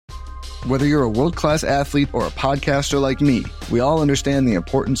Whether you're a world-class athlete or a podcaster like me, we all understand the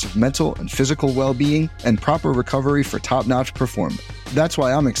importance of mental and physical well-being and proper recovery for top-notch performance. That's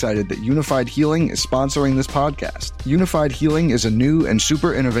why I'm excited that Unified Healing is sponsoring this podcast. Unified Healing is a new and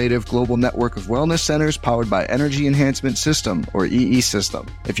super innovative global network of wellness centers powered by Energy Enhancement System, or EE System.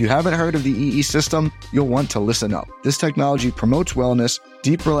 If you haven't heard of the EE System, you'll want to listen up. This technology promotes wellness,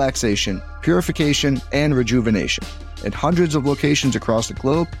 deep relaxation, purification, and rejuvenation. In hundreds of locations across the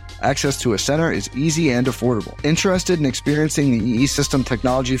globe, access to a center is easy and affordable. Interested in experiencing the EE System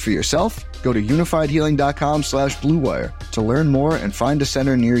technology for yourself? Go to unifiedhealing.com/bluewire to learn more and find a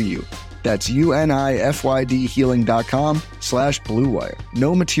center near you. That's unifydhealing.com/bluewire.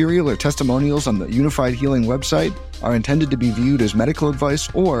 No material or testimonials on the Unified Healing website are intended to be viewed as medical advice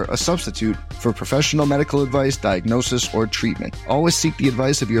or a substitute for professional medical advice, diagnosis, or treatment. Always seek the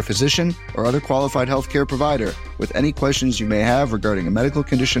advice of your physician or other qualified healthcare provider with any questions you may have regarding a medical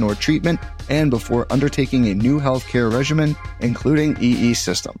condition or treatment and before undertaking a new healthcare regimen, including EE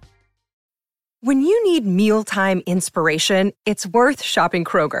System. When you need mealtime inspiration, it's worth shopping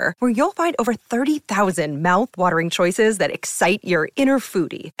Kroger, where you'll find over 30,000 mouth-watering choices that excite your inner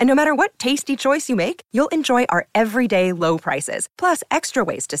foodie. And no matter what tasty choice you make, you'll enjoy our everyday low prices, plus extra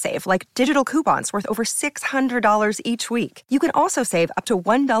ways to save, like digital coupons worth over $600 each week. You can also save up to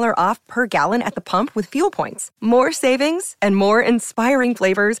 $1 off per gallon at the pump with fuel points. More savings and more inspiring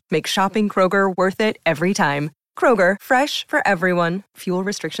flavors make shopping Kroger worth it every time. Kroger, fresh for everyone. Fuel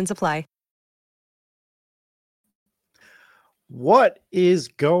restrictions apply. What is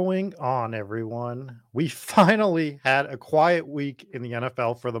going on, everyone? We finally had a quiet week in the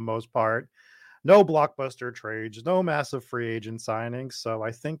NFL for the most part. No blockbuster trades, no massive free agent signings. So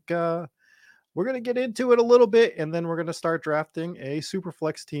I think we're going to get into it a little bit, and then we're going to start drafting a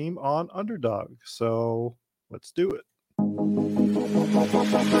Superflex team on Underdog. So let's do it.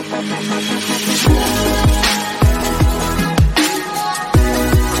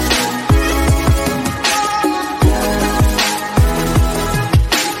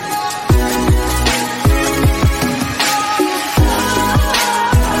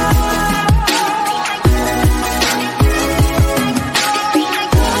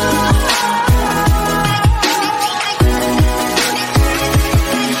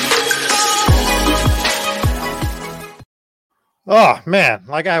 Oh, man,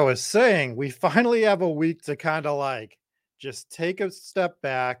 like I was saying, we finally have a week to kind of like just take a step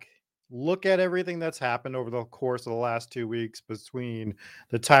back, look at everything that's happened over the course of the last 2 weeks between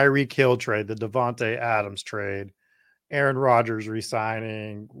the Tyreek Hill trade, the Devontae Adams trade, Aaron Rodgers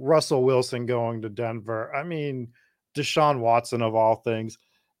resigning, Russell Wilson going to Denver. I mean, Deshaun Watson of all things.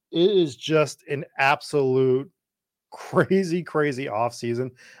 It is just an absolute crazy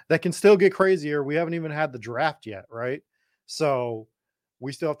offseason that can still get crazier. We haven't even had the draft yet, right? So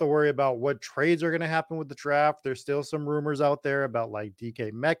we still have to worry about what trades are going to happen with the draft. There's still some rumors out there about like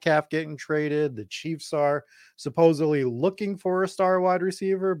DK Metcalf getting traded. The Chiefs are supposedly looking for a star wide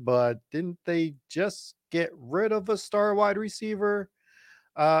receiver, but didn't they just get rid of a star wide receiver?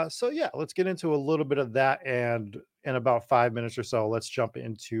 So yeah, let's get into a little bit of that. And in about 5 minutes or so, let's jump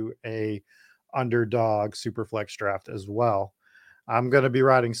into a Underdog Superflex draft as well. I'm going to be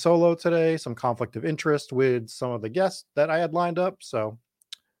riding solo today, some conflict of interest with some of the guests that I had lined up. So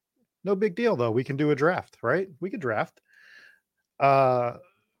no big deal, though. We can do a draft, right? We could draft. So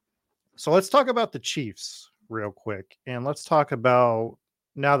let's talk about the Chiefs real quick. And let's talk about,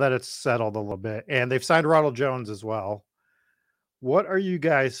 now that it's settled a little bit, and they've signed Ronald Jones as well. What are you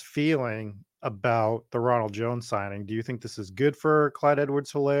guys feeling about the Ronald Jones signing? Do you think this is good for Clyde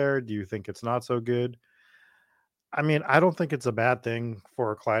Edwards-Helaire? Do you think it's not so good? I mean, I don't think it's a bad thing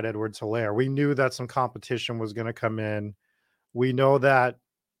for Clyde Edwards-Helaire. We knew that some competition was going to come in. We know that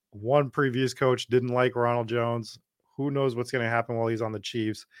one previous coach didn't like Ronald Jones. Who knows what's going to happen while he's on the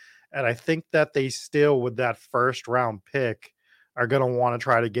Chiefs? And I think that they still, with that first round pick, are going to want to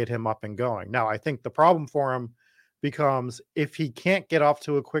try to get him up and going. Now, I think the problem for him becomes if he can't get off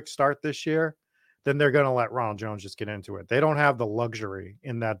to a quick start this year, then they're going to let Ronald Jones just get into it. They don't have the luxury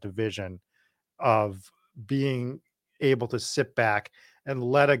in that division of being able to sit back and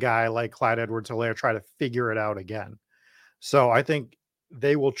let a guy like Clyde Edwards-Helaire try to figure it out again. So I think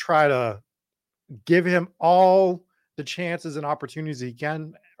they will try to give him all the chances and opportunities he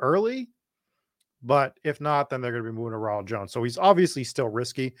can early, but if not, then they're going to be moving to Ronald Jones. So he's obviously still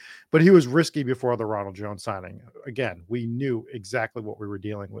risky, but he was risky before the Ronald Jones signing. Again, we knew exactly what we were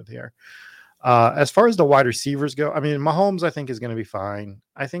dealing with here. As far as the wide receivers go, I mean, Mahomes, I think, is going to be fine.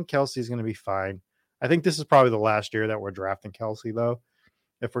 I think Kelsey is going to be fine. I think this is probably the last year that we're drafting Kelsey, though,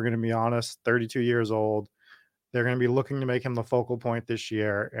 if we're going to be honest. 32 years old. They're going to be looking to make him the focal point this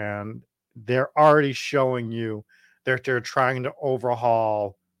year. And they're already showing you that they're trying to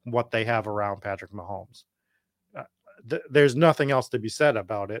overhaul what they have around Patrick Mahomes. There's nothing else to be said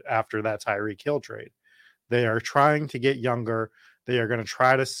about it after that Tyreek Hill trade. They are trying to get younger. They are going to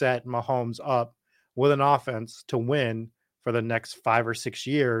try to set Mahomes up with an offense to win for the next 5 or 6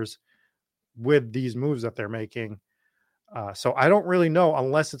 years with these moves that they're making. So I don't really know,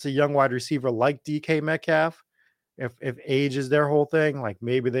 unless it's a young wide receiver like DK Metcalf. If age is their whole thing, like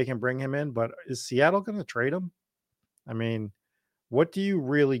maybe they can bring him in. But is Seattle going to trade him? I mean, what do you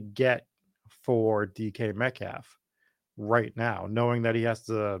really get for DK Metcalf right now, knowing that he has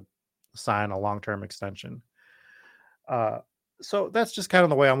to sign a long-term extension? So that's just kind of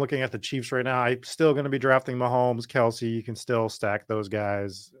the way I'm looking at the Chiefs right now. I'm still going to be drafting Mahomes, Kelsey. You can still stack those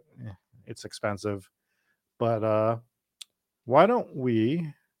guys. It's expensive. But why don't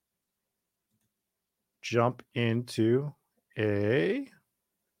we jump into a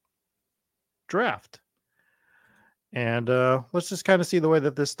draft? And let's just kind of see the way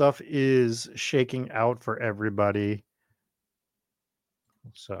that this stuff is shaking out for everybody.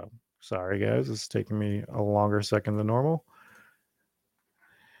 So, sorry, guys. It's taking me a longer second than normal.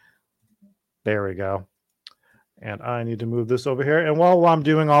 There we go. And I need to move this over here. And while I'm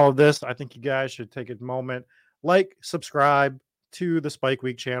doing all of this, I think you guys should take a moment, subscribe to the Spike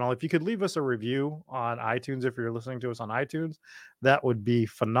Week channel. If you could leave us a review on iTunes, if you're listening to us on iTunes, that would be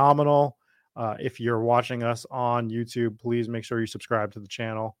phenomenal. If you're watching us on YouTube, please make sure you subscribe to the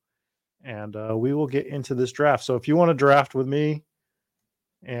channel. And we will get into this draft. So if you want to draft with me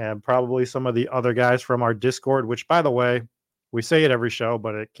and probably some of the other guys from our Discord, which, by the way, we say it every show,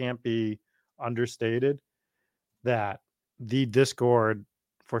 but it can't be understated that the Discord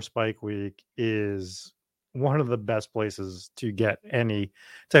for Spike Week is one of the best places to get any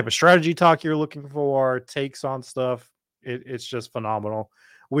type of strategy talk you're looking for, takes on stuff. It's just phenomenal.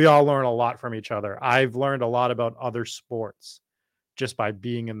 We all learn a lot from each other. I've learned a lot about other sports just by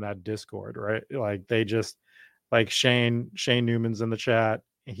being in that Discord, right? Like Shane Newman's in the chat.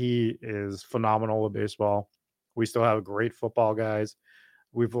 He is phenomenal with baseball. We still have great football guys.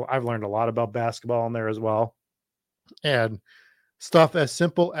 I've learned a lot about basketball in there as well. And stuff as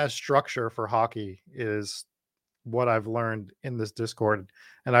simple as structure for hockey is what I've learned in this Discord.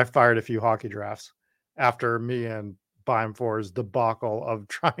 And I fired a few hockey drafts after me and Bime4's debacle of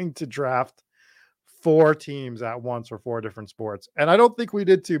trying to draft 4 teams at once for 4 different sports. And I don't think we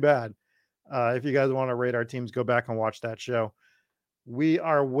did too bad. If you guys want to rate our teams, go back and watch that show. We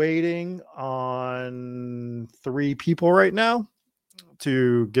are waiting on 3 people right now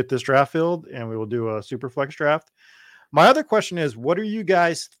to get this draft filled, and we will do a super flex draft. My other question is, what are you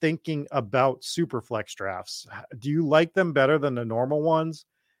guys thinking about super flex drafts? Do you like them better than the normal ones?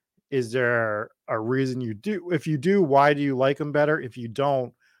 Is there a reason you do? If you do, why do you like them better? If you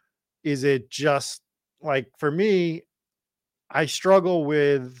don't, is it just like, for me, I struggle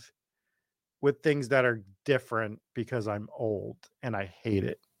with things that are different because I'm old and I hate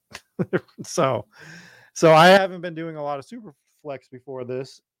it. So I haven't been doing a lot of super flex before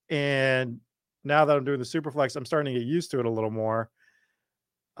this, and now that I'm doing the super flex, I'm starting to get used to it a little more.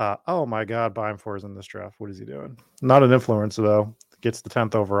 Oh my God, Bime4 is in this draft. What is he doing? Not an influencer though. Gets the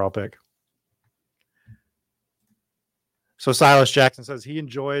 10th overall pick. So Silas Jackson says he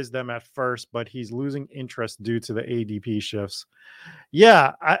enjoys them at first, but he's losing interest due to the ADP shifts.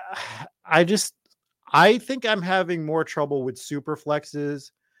 Yeah, I think I'm having more trouble with super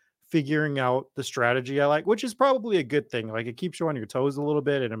flexes, figuring out the strategy I like, which is probably a good thing. Like, it keeps you on your toes a little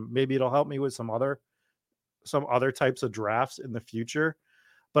bit, and maybe it'll help me with some other types of drafts in the future.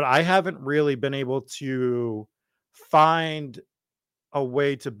 But I haven't really been able to find a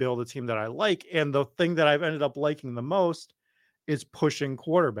way to build a team that I like. And the thing that I've ended up liking the most is pushing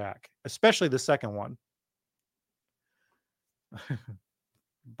quarterback, especially the second one.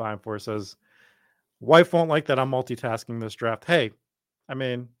 Bime4 says, wife won't like that I'm multitasking this draft. Hey, I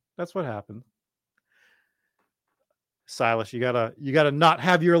mean, that's what happened. Silas, you gotta not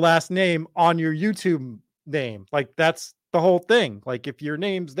have your last name on your YouTube name. Like, that's the whole thing. Like, if your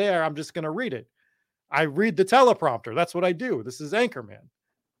name's there, I'm just gonna read it. I read the teleprompter. That's what I do. This is Anchorman.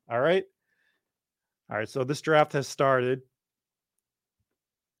 All right. So this draft has started,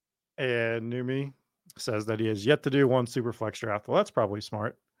 and Numi says that he has yet to do one super flex draft. Well, that's probably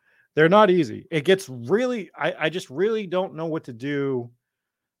smart. They're not easy. It gets really, I just really don't know what to do,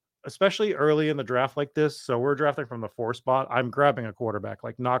 especially early in the draft like this. So we're drafting from the 4 spot. I'm grabbing a quarterback.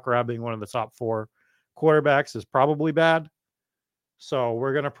 Like, not grabbing one of the top 4 quarterbacks is probably bad. So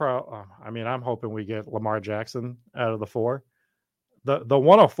we're going to I'm hoping we get Lamar Jackson out of the 4. The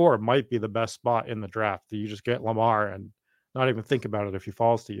 104 might be the best spot in the draft. You just get Lamar and not even think about it if he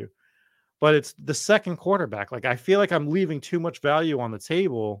falls to you. but it's the second quarterback. Like, I feel like I'm leaving too much value on the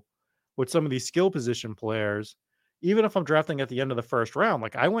table with some of these skill position players, even if I'm drafting at the end of the first round.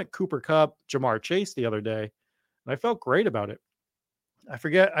 Like, I went Cooper Kupp, Jamar Chase the other day, and I felt great about it. I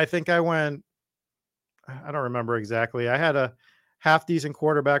think I went, I don't remember exactly. I had a half decent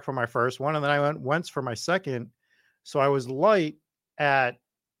quarterback for my first one, and then I went Wentz for my second. So at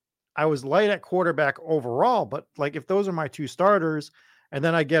I was light at quarterback overall, but like if those are my two starters, and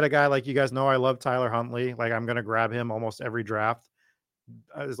then I get a guy like, you guys know I love Tyler Huntley. Like, I'm gonna grab him almost every draft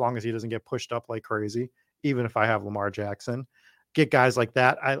as long as he doesn't get pushed up like crazy, even if I have Lamar Jackson. Get guys like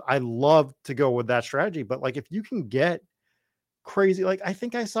that. I love to go with that strategy. But like if you can get crazy, like I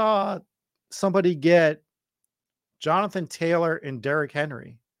think I saw somebody get Jonathan Taylor and Derrick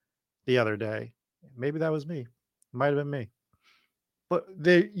Henry the other day. Maybe that was me. Might have been me. But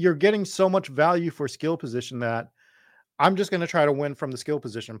you're getting so much value for skill position that I'm just going to try to win from the skill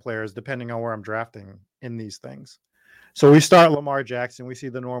position players, depending on where I'm drafting in these things. So we start Lamar Jackson. We see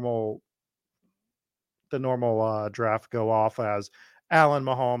the normal draft go off as Allen,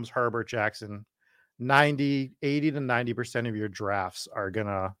 Mahomes, Herbert, Jackson. 80 to 90% of your drafts are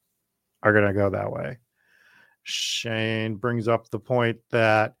gonna go that way. Shane brings up the point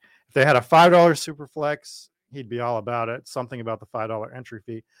that if they had a $5 super flex, he'd be all about it. Something about the $5 entry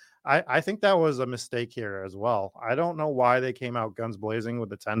fee. I think that was a mistake here as well. I don't know why they came out guns blazing with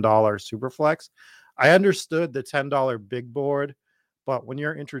the $10 super flex. I understood the $10 big board, but when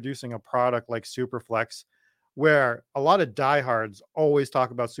you're introducing a product like Superflex, where a lot of diehards always talk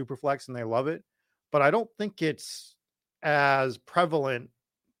about Superflex and they love it, but I don't think it's as prevalent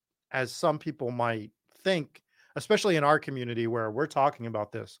as some people might think, especially in our community where we're talking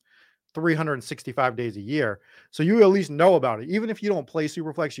about this 365 days a year. So you at least know about it. Even if you don't play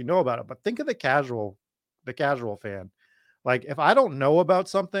Superflex, you know about it. But think of the casual fan. Like, if I don't know about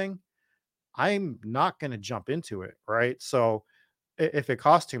something, I'm not going to jump into it, right? So if it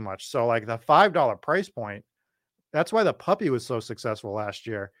costs too much. So like the $5 price point, that's why the puppy was so successful last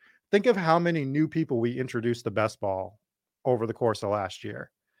year. Think of how many new people we introduced to best ball over the course of last year.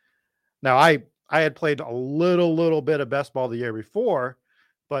 Now, I had played a little bit of best ball the year before,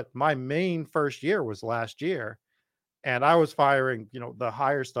 but my main first year was last year, and I was firing, the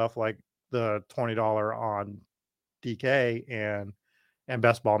higher stuff like the $20 on DK and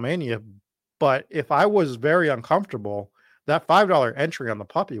Best Ball Mania. But if I was very uncomfortable, that $5 entry on the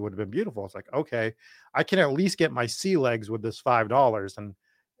puppy would have been beautiful. It's like, okay, I can at least get my sea legs with this $5. And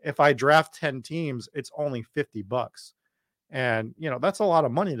if I draft 10 teams, it's only $50. And, that's a lot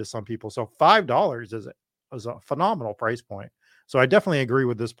of money to some people. So $5 is a phenomenal price point. So I definitely agree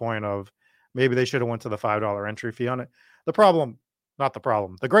with this point of maybe they should have went to the $5 entry fee on it.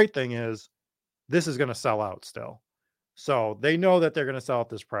 The great thing is this is going to sell out still. So they know that they're going to sell at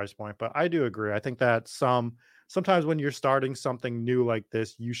this price point, but I do agree. I think that sometimes when you're starting something new like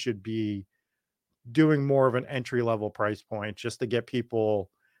this, you should be doing more of an entry level price point just to get people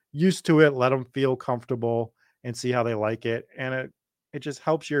used to it, let them feel comfortable and see how they like it. And it just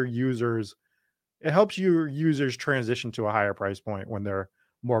helps your users. It helps your users transition to a higher price point when they're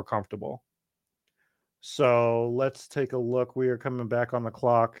more comfortable. So let's take a look. We are coming back on the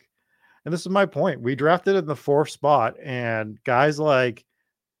clock. And this is my point. We drafted in the 4th spot, and guys like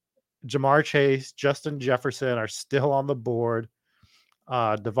Jamar Chase, Justin Jefferson are still on the board.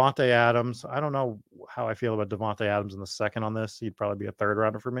 Devontae Adams. I don't know how I feel about Devontae Adams in the second on this. He'd probably be a 3rd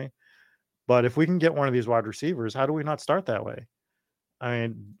rounder for me. But if we can get one of these wide receivers, how do we not start that way? I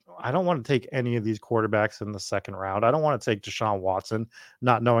mean, I don't want to take any of these quarterbacks in the 2nd round. I don't want to take Deshaun Watson,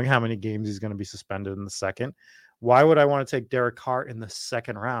 not knowing how many games he's going to be suspended in the second. Why would I want to take Derek Carr in the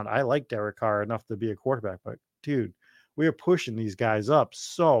 2nd round? I like Derek Carr enough to be a quarterback, but dude, we are pushing these guys up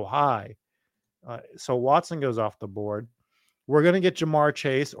so high. So Watson goes off the board. We're going to get Jamar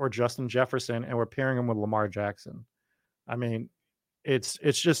Chase or Justin Jefferson, and we're pairing him with Lamar Jackson. I mean, it's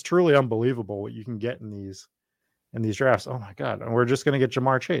just truly unbelievable what you can get in these drafts. Oh my God. And we're just going to get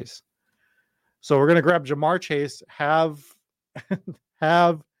Jamar Chase. So we're going to grab Jamar Chase, have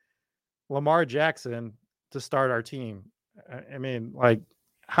Lamar Jackson to start our team. I mean, like,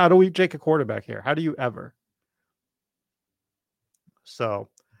 how do we take a quarterback here? How do you ever? So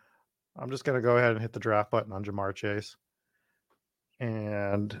I'm just going to go ahead and hit the draft button on Jamar Chase.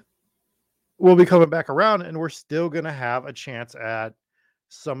 And we'll be coming back around, and we're still going to have a chance at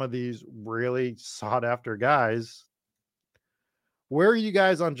some of these really sought after guys. Where are you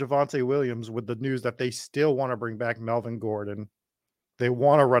guys on Javonte Williams with the news that they still want to bring back Melvin Gordon? They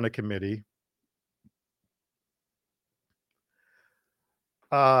want to run a committee.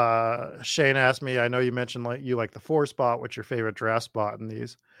 Shane asked me, I know you mentioned you like the 4 spot. What's your favorite draft spot in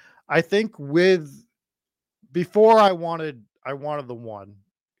these? I think before I wanted the one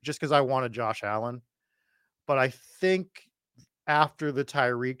just because I wanted Josh Allen. But I think after the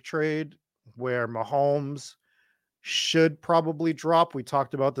Tyreek trade, where Mahomes should probably drop, we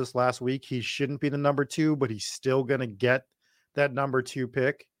talked about this last week. He shouldn't be the number 2, but he's still going to get that number 2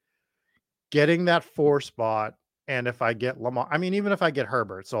 pick. Getting that 4 spot, and if I get Lamar, I mean, even if I get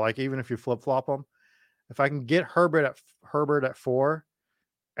Herbert, so like even if you flip flop them, if I can get Herbert at 4,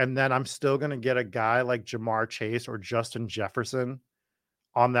 and then I'm still going to get a guy like Jamar Chase or Justin Jefferson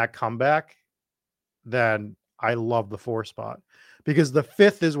on that comeback, then I love the 4 spot, because the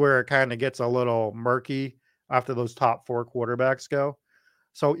 5th is where it kind of gets a little murky after those top 4 quarterbacks go.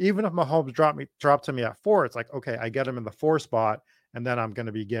 So even if Mahomes dropped to me at 4, it's like, okay, I get him in the 4 spot, and then I'm going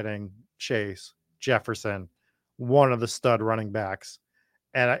to be getting Chase, Jefferson, one of the stud running backs.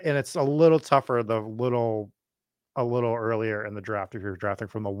 And it's a little tougher a little earlier in the draft if you're drafting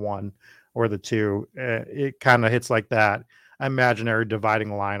from the 1 or the 2. It kind of hits like that imaginary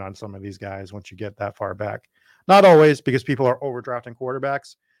dividing line on some of these guys once you get that far back. Not always, because people are overdrafting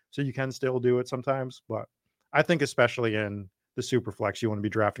quarterbacks, so you can still do it sometimes. But I think especially in the super flex, you want to be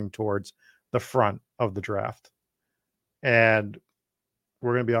drafting towards the front of the draft. And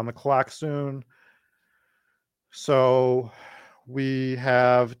we're going to be on the clock soon. So we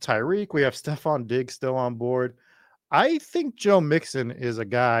have Tyreek. We have Stephon Diggs still on board. I think Joe Mixon is a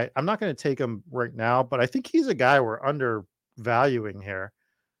guy. I'm not going to take him right now, but I think he's a guy we're undervaluing here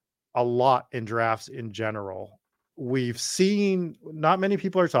a lot in drafts in general. We've seen not many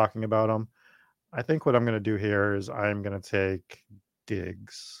people are talking about him. I think what I'm going to do here is I'm going to take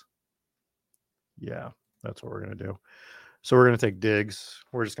Diggs. Yeah, that's what we're going to do. So we're going to take Diggs.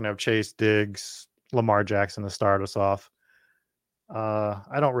 We're just going to have Chase, Diggs, Lamar Jackson to start us off.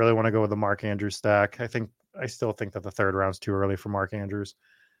 I don't really want to go with the Mark Andrews stack. I still think that the 3rd round's too early for Mark Andrews.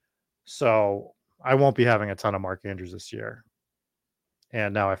 So I won't be having a ton of Mark Andrews this year.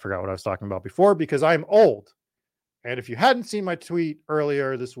 And now I forgot what I was talking about before, because I'm old. And if you hadn't seen my tweet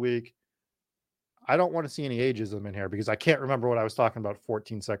earlier this week, I don't want to see any ageism in here, because I can't remember what I was talking about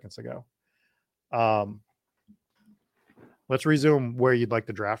 14 seconds ago. Let's resume where you'd like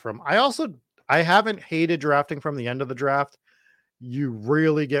to draft from. I haven't hated drafting from the end of the draft. You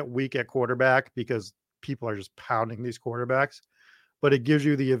really get weak at quarterback because people are just pounding these quarterbacks, but it gives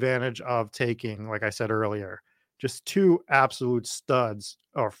you the advantage of taking, like I said earlier, just 2 absolute studs,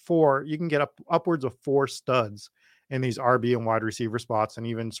 or 4. You can get upwards of 4 studs in these RB and wide receiver spots, and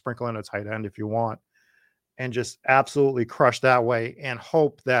even sprinkle in a tight end if you want, and just absolutely crush that way and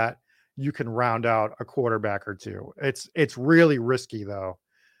hope that you can round out a quarterback or 2. It's really risky though,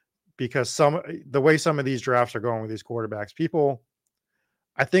 because the way some of these drafts are going with these quarterbacks,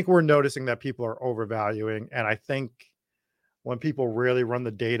 I think we're noticing that people are overvaluing. And I think when people really run the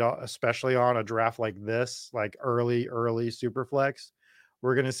data, especially on a draft like this, like early super flex,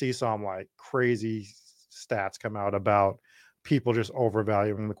 we're going to see some like crazy stats come out about people just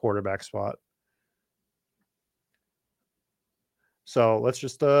overvaluing the quarterback spot. So let's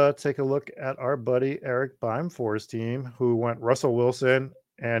just take a look at our buddy Eric Beimfor's team, who went Russell Wilson,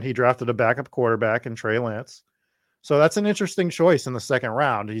 and he drafted a backup quarterback in Trey Lance. So that's an interesting choice in the 2nd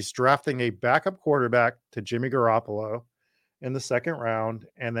round. He's drafting a backup quarterback to Jimmy Garoppolo in the 2nd round,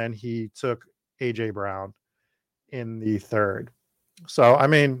 and then he took AJ Brown in the 3rd. So, I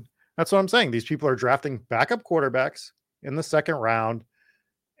mean, that's what I'm saying. These people are drafting backup quarterbacks in the 2nd round,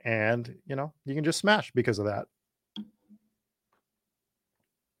 and, you can just smash because of that.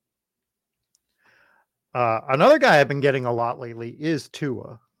 Another guy I've been getting a lot lately is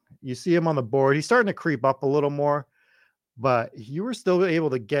Tua. You see him on the board. He's starting to creep up a little more, but you were still able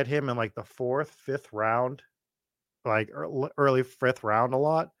to get him in like the 4th, 5th round, like early 5th round a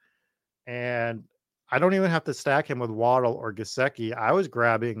lot. And I don't even have to stack him with Waddle or Gesicki.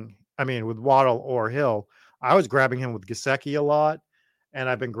 With Waddle or Hill, I was grabbing him with Gesicki a lot. And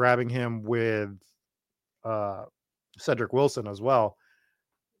I've been grabbing him with Cedric Wilson as well,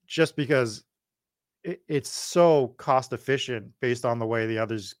 just because it's so cost efficient based on the way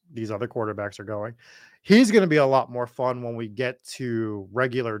these other quarterbacks are going. He's going to be a lot more fun when we get to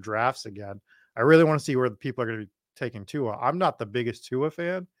regular drafts again. I really want to see where the people are going to be taking Tua. I'm not the biggest Tua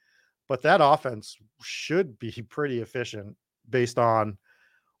fan, but that offense should be pretty efficient based on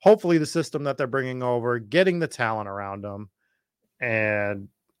hopefully the system that they're bringing over, getting the talent around them. And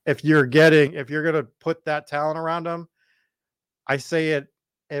if you're going to put that talent around them, I say it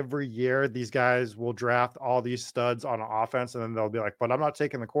every year, these guys will draft all these studs on offense, and then they'll be like, but I'm not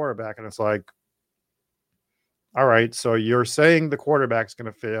taking the quarterback. And it's like, all right, so you're saying the quarterback's going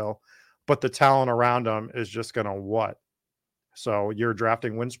to fail, but the talent around them is just going to what? So you're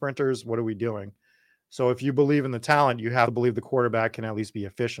drafting wind sprinters. What are we doing? So if you believe in the talent, you have to believe the quarterback can at least be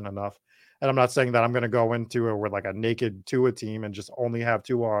efficient enough. And I'm not saying that I'm going to go into it with like a naked Tua team and just only have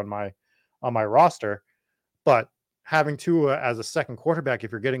Tua on my roster, but having Tua as a second quarterback,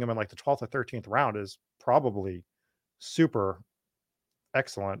 if you're getting him in like the 12th or 13th round, is probably super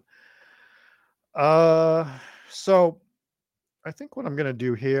excellent. So I think what I'm going to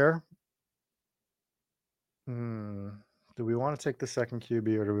do here, do we want to take the second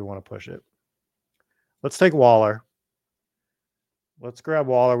QB or do we want to push it? Let's take Waller. Let's grab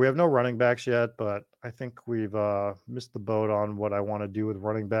Waller. We have no running backs yet, but I think we've missed the boat on what I want to do with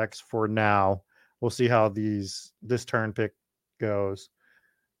running backs for now. We'll see how this turn pick goes.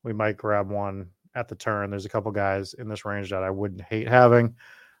 We might grab one at the turn. There's a couple guys in this range that I wouldn't hate having,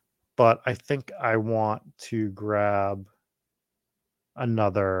 but I think I want to grab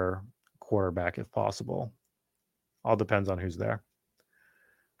another quarterback if possible. All depends on who's there.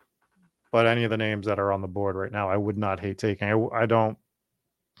 But any of the names that are on the board right now, I would not hate taking.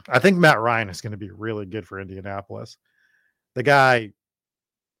 I think Matt Ryan is going to be really good for Indianapolis. The guy,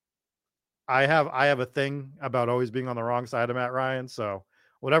 I have a thing about always being on the wrong side of Matt Ryan. So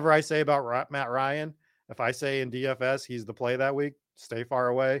whatever I say about Matt Ryan, if I say in DFS he's the play that week, stay far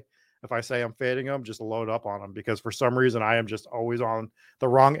away. If I say I'm fading him, just load up on him, because for some reason I am just always on the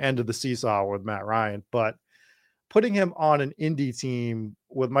wrong end of the seesaw with Matt Ryan. But putting him on an Indy team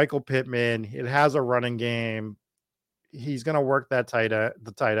with Michael Pittman, it has a running game. He's going to work the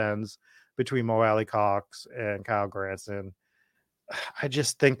tight ends between Mo Alley-Cox and Kyle Granson. I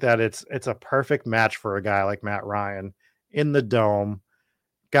just think that it's a perfect match for a guy like Matt Ryan in the dome.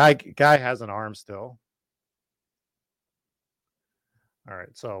 Guy has an arm still. All right,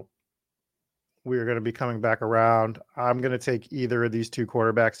 so we are going to be coming back around. I'm going to take either of these two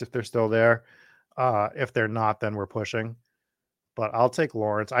quarterbacks if they're still there. If they're not, then we're pushing. But I'll take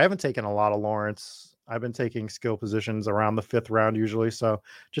Lawrence. I haven't taken a lot of Lawrence. I've been taking skill positions around the 5th round usually. So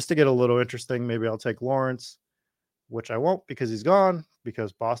just to get a little interesting, maybe I'll take Lawrence, which I won't because he's gone,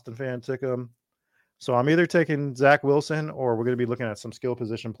 because Boston fan took him. So I'm either taking Zach Wilson or we're going to be looking at some skill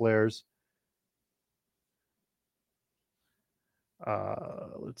position players.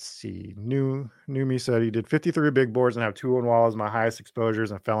 Let's see. Numi said he did 53 big boards and have 2 on wall as my highest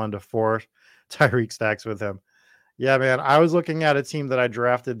exposures and fell into 4 Tyreek stacks with him. Yeah, man. I was looking at a team that I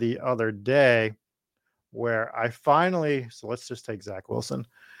drafted the other day where so let's just take Zach Wilson,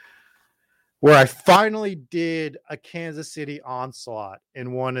 where I finally did a Kansas City onslaught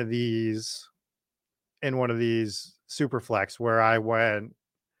in one of these super flex, where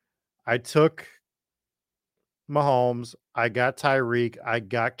I took Mahomes, I got Tyreek, I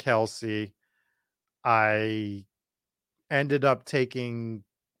got Kelsey. I ended up taking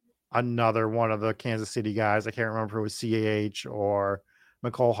another one of the Kansas City guys. I can't remember if it was CAH or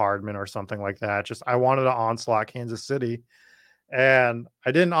McCole Hardman or something like that. Just I wanted to onslaught Kansas City, and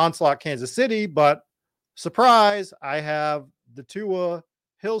I didn't onslaught Kansas City, but surprise, I have the Tua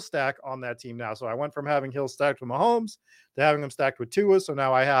Hill stack on that team now. So I went from having Hill stacked with Mahomes to having them stacked with Tua. So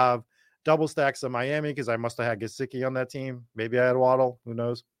now I have double stacks of Miami because I must have had Gesicki on that team. Maybe I had Waddle. Who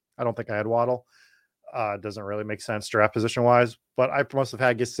knows? I don't think I had Waddle. It doesn't really make sense draft position wise, but I must have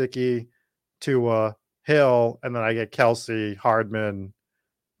had Gesicki, Tua, Hill, and then I get Kelsey, Hardman,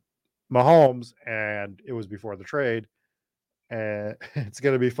 Mahomes, and it was before the trade. And it's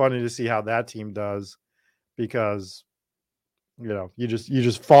going to be funny to see how that team does, because you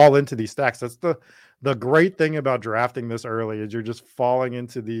just fall into these stacks. That's the great thing about drafting this early, is you're just falling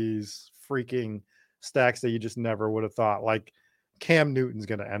into these freaking stacks that you just never would have thought. Like Cam Newton's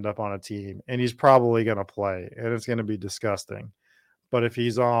going to end up on a team and he's probably going to play, and it's going to be disgusting. But if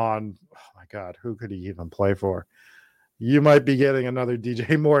he's on, oh my God, who could he even play for? You might be getting another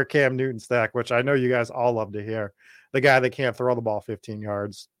DJ Moore Cam Newton stack, which I know you guys all love to hear. The guy that can't throw the ball 15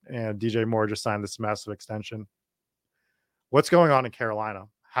 yards, and DJ Moore just signed this massive extension. What's going on in Carolina?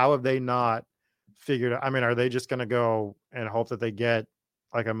 How have they not figured out? I mean, are they just going to go and hope that they get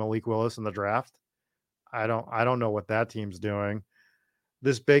like a Malik Willis in the draft? I don't know what that team's doing.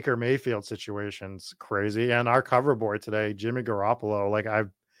 This Baker Mayfield situation's crazy. And our cover boy today, Jimmy Garoppolo, like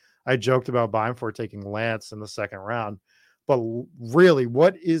I joked about buying for taking Lance in the 2nd round, but really,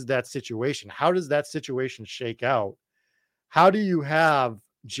 what is that situation? How does that situation shake out? How do you have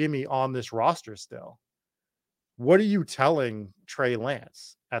Jimmy on this roster still? What are you telling Trey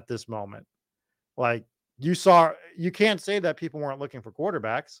Lance at this moment? Like, you can't say that people weren't looking for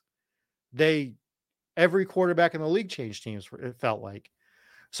quarterbacks. Every quarterback in the league changed teams, it felt like.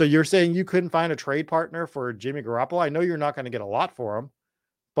 So you're saying you couldn't find a trade partner for Jimmy Garoppolo? I know you're not going to get a lot for him,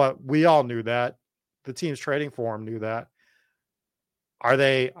 but we all knew that. The teams trading for him knew that. Are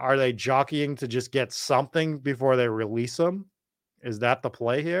they jockeying to just get something before they release him? Is that the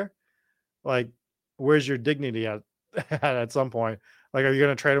play here? Like, where's your dignity at some point? Like, are you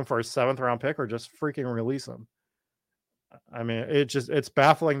going to trade him for a 7th round pick or just freaking release him? I mean, it's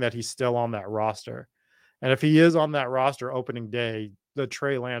baffling that he's still on that roster. And if he is on that roster opening day, the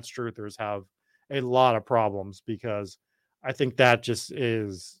Trey Lance truthers have a lot of problems, because I think that just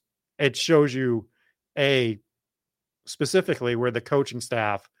is, it shows you specifically where the coaching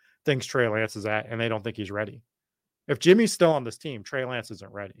staff thinks Trey Lance is at, and they don't think he's ready. If Jimmy's still on this team, Trey Lance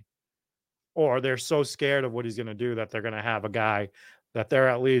isn't ready. Or they're so scared of what he's going to do that they're going to have a guy that they're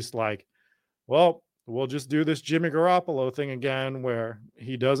at least like, well, we'll just do this Jimmy Garoppolo thing again, where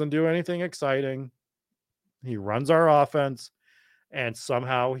he doesn't do anything exciting. He runs our offense, and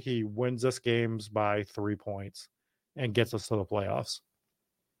somehow he wins us games by 3 points and gets us to the playoffs.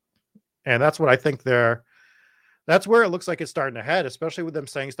 And that's what I think that's where it looks like it's starting to head, especially with them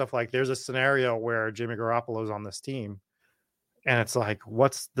saying stuff like, there's a scenario where Jimmy Garoppolo is on this team. And it's like,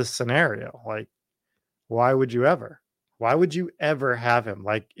 what's the scenario? Like, why would you ever have him?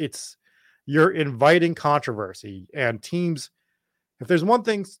 Like, you're inviting controversy, and teams, if there's one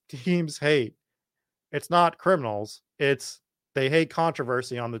thing teams hate, it's not criminals. They hate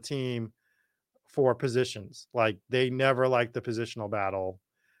controversy on the team for positions. Like, they never like the positional battle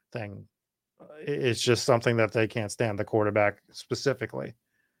thing. It's just something that they can't stand, the quarterback specifically.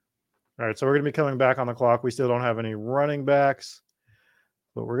 All right, so we're going to be coming back on the clock. We still don't have any running backs,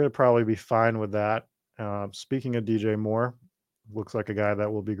 but we're going to probably be fine with that. Speaking of DJ Moore, looks like a guy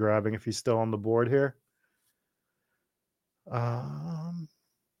that we'll be grabbing if he's still on the board here.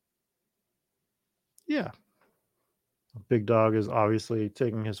 Yeah. Big Dog is obviously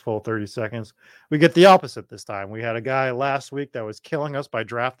taking his full 30 seconds. We get the opposite this time. We had a guy last week that was killing us by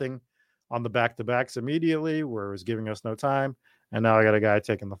drafting on the back-to-backs immediately, where it was giving us no time. And now I got a guy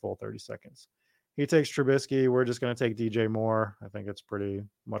taking the full 30 seconds. He takes Trubisky. We're just going to take DJ Moore. I think it's pretty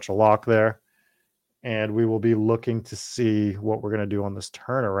much a lock there. And we will be looking to see what we're going to do on this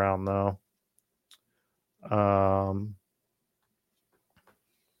turnaround, though.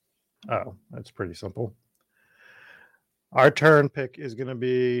 That's pretty simple. Our turn pick is going to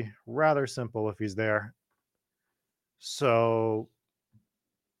be rather simple if he's there. So,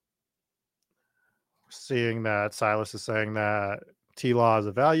 seeing that Silas is saying that T-Law is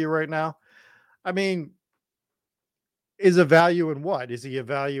a value right now. I mean, is a value in what? Is he a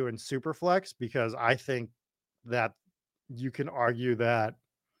value in Superflex? Because I think that you can argue that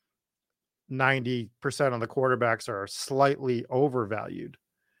 90% of the quarterbacks are slightly overvalued.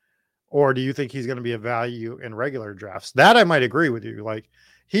 Or do you think he's going to be a value in regular drafts? That I might agree with you. Like,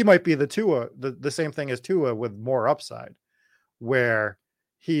 he might be the Tua, the same thing as Tua with more upside, where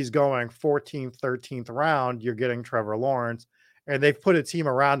he's going 14th, 13th round, you're getting Trevor Lawrence, and they've put a team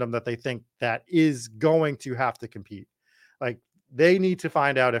around him that they think that is going to have to compete. Like, they need to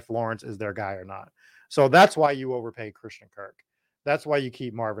find out if Lawrence is their guy or not. So that's why you overpay Christian Kirk. That's why you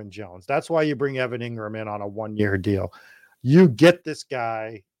keep Marvin Jones. That's why you bring Evan Ingram in on a 1-year deal. You get this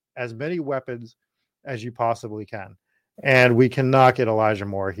guy as many weapons as you possibly can. And we cannot get Elijah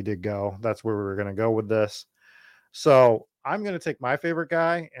Moore. He did go. That's where we were going to go with this. So I'm going to take my favorite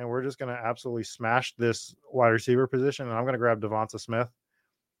guy, and we're just going to absolutely smash this wide receiver position. And I'm going to grab Devonta Smith.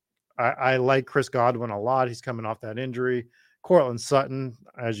 I like Chris Godwin a lot. He's coming off that injury. Cortland Sutton,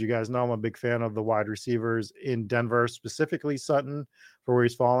 as you guys know, I'm a big fan of the wide receivers in Denver, specifically Sutton for where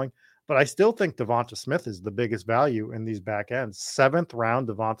he's falling. But I still think Devonta Smith is the biggest value in these back ends. 7th round,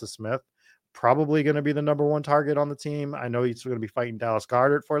 Devonta Smith, probably going to be the number 1 target on the team. I know he's going to be fighting Dallas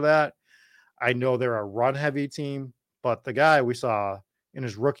Goedert for that. I know they're a run-heavy team, but the guy we saw in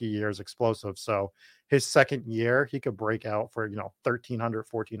his rookie year is explosive. So his second year, he could break out for, 1,300,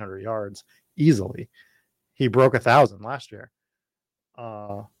 1,400 yards easily. He broke 1,000 last year.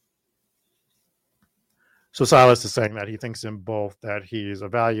 So Silas is saying that he thinks in both that he's a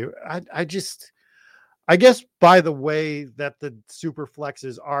value. I guess by the way that the super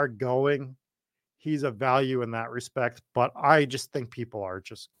flexes are going, he's a value in that respect. But I just think people are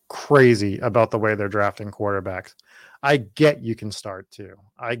just crazy about the way they're drafting quarterbacks. I get you can start too.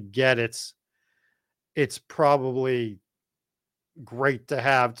 I get it's probably great to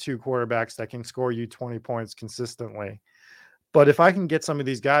have 2 quarterbacks that can score you 20 points consistently. But if I can get some of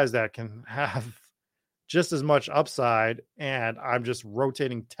these guys that can have just as much upside, and I'm just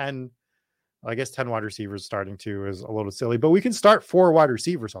rotating 10 wide receivers starting 2 is a little silly, but we can start 4 wide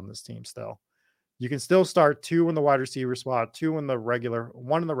receivers on this team still. You can still start 2 in the wide receiver spot, 2 in the regular,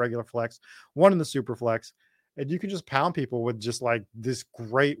 1 in the regular flex, 1 in the super flex, and you can just pound people with just like this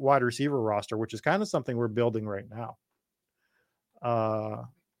great wide receiver roster, which is kind of something we're building right now.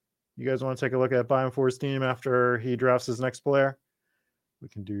 You guys want to take a look at Buying Four's team after he drafts his next player? We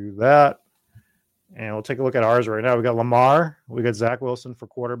can do that. And we'll take a look at ours right now. We got Lamar. We got Zach Wilson for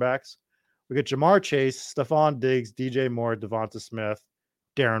quarterbacks. We got Jamar Chase, Stephon Diggs, DJ Moore, Devonta Smith,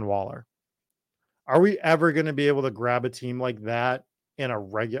 Darren Waller. Are we ever going to be able to grab a team like that in a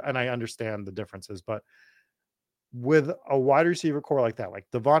regular? And I understand the differences, but with a wide receiver core like that, like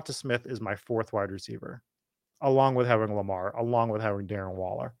Devonta Smith is my fourth wide receiver, along with having Lamar, along with having Darren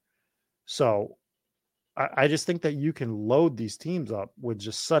Waller. So I just think that you can load these teams up with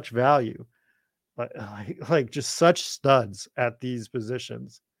just such value, like just such studs at these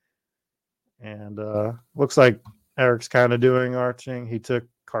positions. And looks like Eric's kind of doing our thing. He took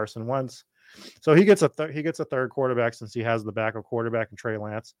Carson Wentz, so he gets a third quarterback since he has the backup quarterback in Trey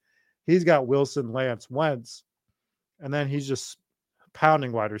Lance. He's got Wilson, Lance, Wentz, and then he's just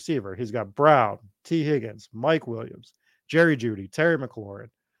pounding wide receiver. He's got Brown, T. Higgins, Mike Williams, Jerry Jeudy, Terry McLaurin.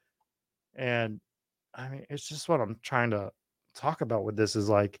 And I mean, it's just what I'm trying to talk about with this is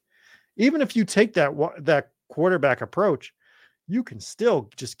like, even if you take that quarterback approach, you can still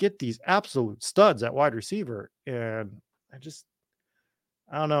just get these absolute studs at wide receiver. And I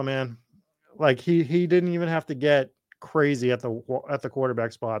don't know, man. Like he didn't even have to get crazy at the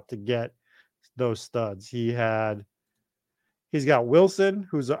quarterback spot to get those studs. He's got Wilson,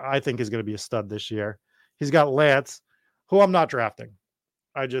 who's I think is going to be a stud this year. He's got Lance, who I'm not drafting.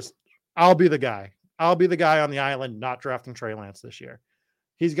 I'll be the guy. I'll be the guy on the island not drafting Trey Lance this year.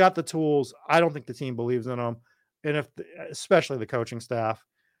 He's got the tools. I don't think the team believes in him. And especially the coaching staff,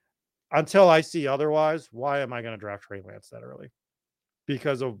 until I see otherwise, why am I going to draft Trey Lance that early?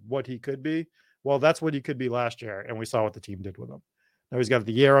 Because of what he could be? Well, that's what he could be last year, and we saw what the team did with him. Now he's got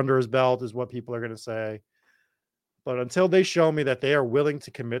the year under his belt is what people are going to say. But until they show me that they are willing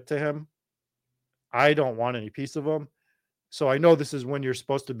to commit to him, I don't want any piece of him. So I know this is when you're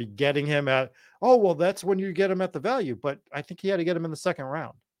supposed to be getting him at, that's when you get him at the value. But I think he had to get him in the second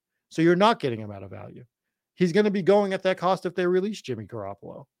round. So you're not getting him at a value. He's going to be going at that cost if they release Jimmy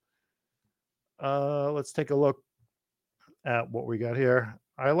Garoppolo. Let's take a look at what we got here.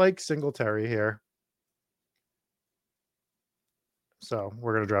 I like Singletary here. So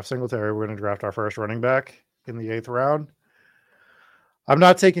we're going to draft Singletary. We're going to draft our first running back in the 8th round. I'm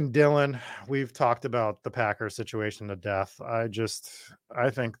not taking Dylan. We've talked about the Packers situation to death. I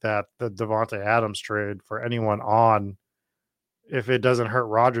think that the Devontae Adams trade for anyone on, if it doesn't hurt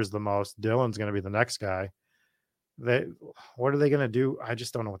Rodgers the most, Dylan's going to be the next guy. What are they going to do? I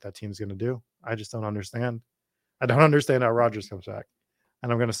just don't know what that team's going to do. I just don't understand. I don't understand how Rodgers comes back.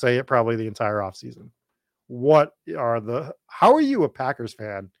 And I'm going to say it probably the entire offseason. How are you a Packers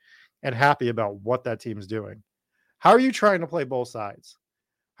fan and happy about what that team's doing? How are you trying to play both sides?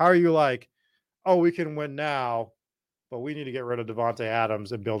 How are you like, we can win now, but we need to get rid of Devontae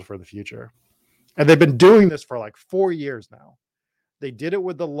Adams and build for the future? And they've been doing this for like 4 years now. They did it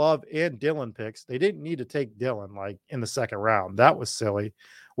with the Love and Dylan picks. They didn't need to take Dylan like in the second round. That was silly.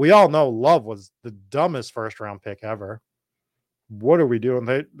 We all know Love was the dumbest first round pick ever. What are we doing?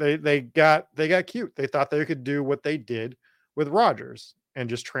 They got cute. They thought they could do what they did with Rodgers and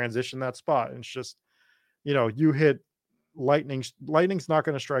just transition that spot. And it's just, you hit lightning. Lightning's not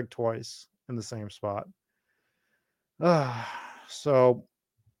going to strike twice in the same spot. So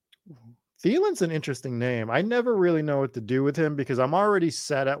Thielen's an interesting name. I never really know what to do with him because I'm already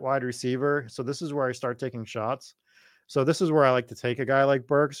set at wide receiver. So this is where I start taking shots. So this is where I like to take a guy like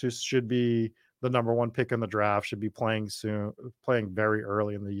Burks, who should be the number 1 pick in the draft, should be playing soon, playing very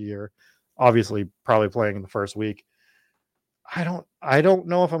early in the year. Obviously, probably playing in the first week. I don't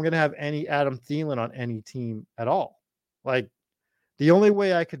know if I'm going to have any Adam Thielen on any team at all. Like, the only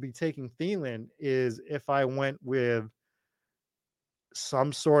way I could be taking Thielen is if I went with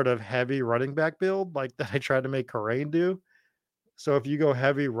some sort of heavy running back build like that I tried to make Karain do. So if you go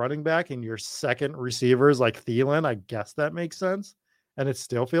heavy running back and your second receiver is like Thielen, I guess that makes sense. And it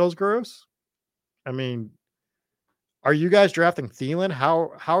still feels gross. I mean, are you guys drafting Thielen?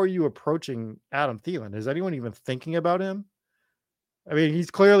 How are you approaching Adam Thielen? Is anyone even thinking about him? I mean, he's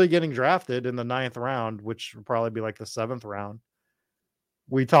clearly getting drafted in the 9th round, which would probably be like the 7th round.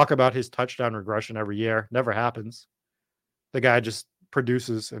 We talk about his touchdown regression every year. Never happens. The guy just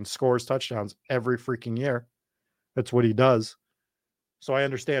produces and scores touchdowns every freaking year. That's what he does. So I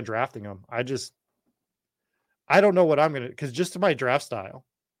understand drafting him. I don't know what I'm going to, because just to my draft style.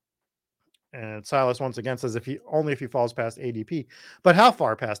 And Silas once again says if he falls past ADP, but how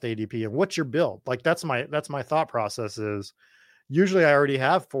far past ADP and what's your build? Like that's my thought process is usually I already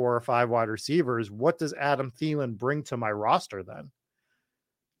have 4 or 5 wide receivers. What does Adam Thielen bring to my roster then?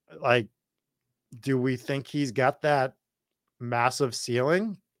 Like, do we think he's got that massive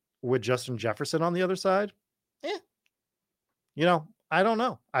ceiling with Justin Jefferson on the other side, I don't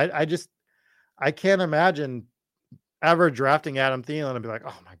know. I can't imagine ever drafting Adam Thielen and be like,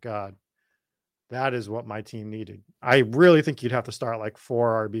 oh my God, that is what my team needed. I really think you'd have to start like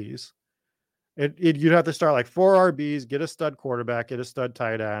 4 RBs. You'd have to start like 4 RBs, get a stud quarterback, get a stud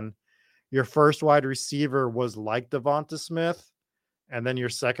tight end. Your first wide receiver was like Devonta Smith. And then your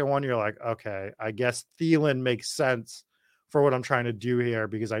second one, you're like, okay, I guess Thielen makes sense for what I'm trying to do here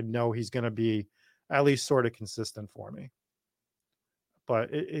because I know he's going to be at least sort of consistent for me.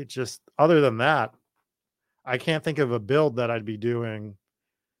 But it just, other than that, I can't think of a build that I'd be doing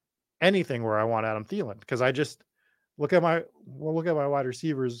anything where I want Adam Thielen, because I just look at my wide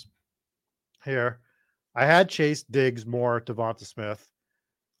receivers here. I had Chase, Diggs, Moore, Devonta Smith.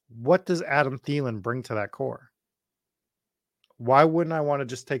 What does Adam Thielen bring to that core? Why wouldn't I want to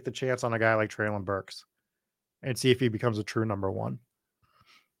just take the chance on a guy like Treylon Burks and see if he becomes a true number one?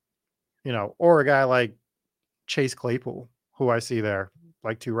 Or a guy like Chase Claypool, who I see there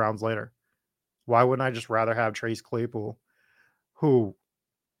like 2 rounds later. Why wouldn't I just rather have Chase Claypool, who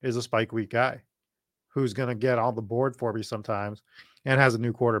is a spike week guy, who's going to get on the board for me sometimes and has a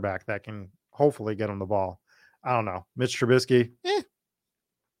new quarterback that can hopefully get him the ball? I don't know. Mitch Trubisky,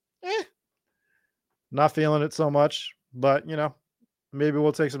 not feeling it so much, but maybe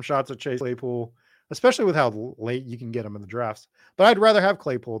we'll take some shots at Chase Claypool, especially with how late you can get him in the drafts. But I'd rather have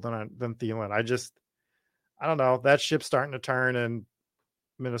Claypool than Thielen. I don't know. That ship's starting to turn in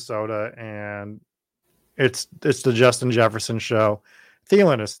Minnesota, and it's the Justin Jefferson show.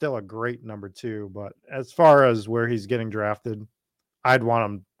 Thielen is still a great number 2, but as far as where he's getting drafted, I'd want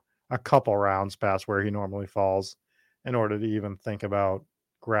him a couple rounds past where he normally falls in order to even think about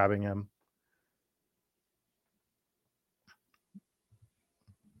grabbing him.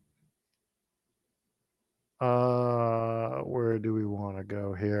 Where do we want to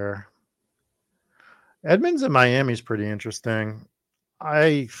go here? Edmonds and Miami is pretty interesting.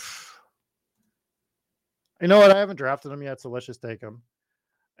 You know what? I haven't drafted him yet, so let's just take him.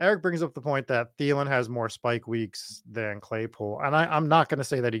 Eric brings up the point that Thielen has more spike weeks than Claypool. And I'm not going to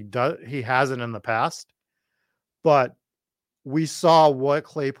say that he hasn't in the past, but we saw what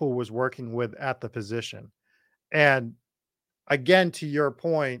Claypool was working with at the position. And again, to your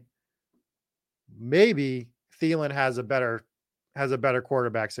point, maybe Thielen has a better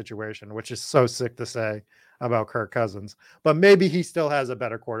quarterback situation, which is so sick to say about Kirk Cousins, but maybe he still has a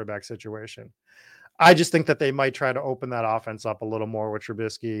better quarterback situation. I just think that they might try to open that offense up a little more with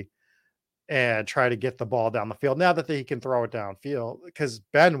Trubisky and try to get the ball down the field now that he can throw it downfield, because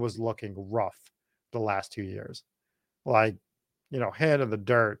Ben was looking rough the last 2 years. Like, hand in the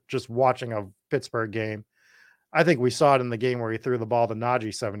dirt, just watching a Pittsburgh game. I think we saw it in the game where he threw the ball to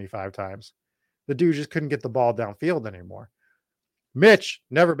Najee 75 times. The dude just couldn't get the ball downfield anymore. Mitch,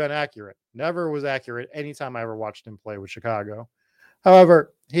 never been accurate. Never was accurate anytime I ever watched him play with Chicago.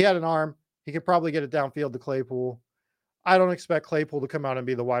 However, he had an arm. He could probably get it downfield to Claypool. I don't expect Claypool to come out and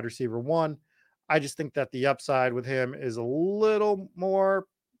be the wide receiver 1. I just think that the upside with him is a little more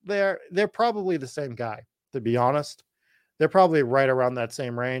there. They're probably the same guy, to be honest. They're probably right around that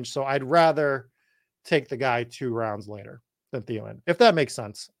same range. So I'd rather take the guy 2 rounds later than Thielen, if that makes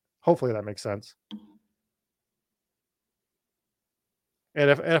sense. Hopefully that makes sense. And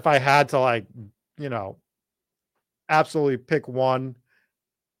if I had to, absolutely pick one,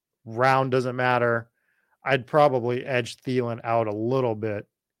 round doesn't matter, I'd probably edge Thielen out a little bit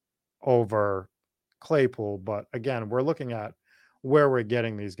over Claypool. But again, we're looking at where we're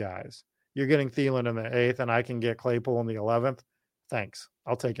getting these guys. You're getting Thielen in the 8th, and I can get Claypool in the 11th. Thanks.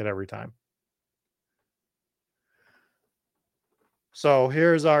 I'll take it every time. So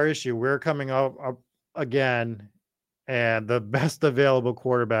here's our issue. We're coming up again, and the best available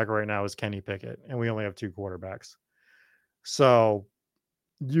quarterback right now is Kenny Pickett, and we only have 2 quarterbacks. So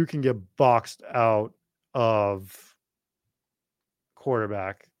you can get boxed out of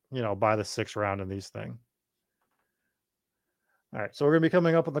quarterback, by the 6th round in these things. All right, so we're going to be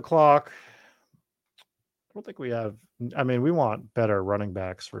coming up on the clock. I don't think we have, we want better running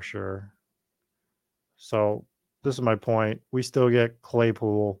backs for sure. So this is my point. We still get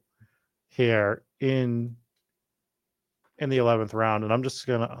Claypool here in the 11th round, and I'm just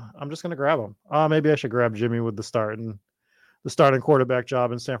gonna grab him. Maybe I should grab Jimmy with the starting quarterback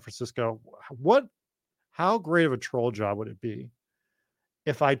job in San Francisco. How great of a troll job would it be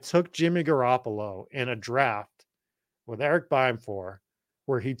if I took Jimmy Garoppolo in a draft with Eric Bimefor,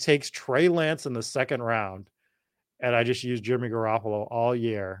 where he takes Trey Lance in the 2nd round, and I just use Jimmy Garoppolo all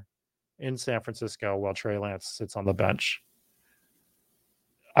year in San Francisco while Trey Lance sits on the bench?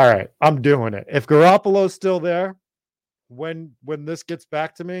 All right, I'm doing it. If Garoppolo's still there, when this gets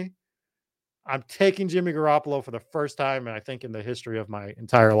back to me, I'm taking Jimmy Garoppolo for the first time, and I think in the history of my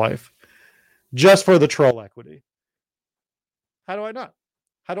entire life, just for the troll equity. How do I not?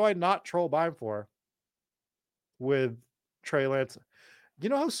 How do I not troll Beimfohr with Trey Lance? You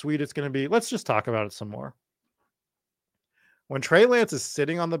know how sweet it's going to be? Let's just talk about it some more. When Trey Lance is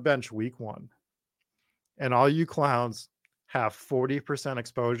sitting on the bench week 1, and all you clowns have 40%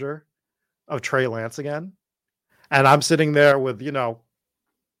 exposure of Trey Lance again, and I'm sitting there with, you know,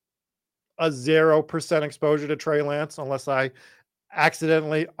 a 0% exposure to Trey Lance unless I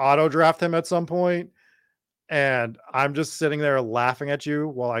accidentally auto draft him at some point, and I'm just sitting there laughing at you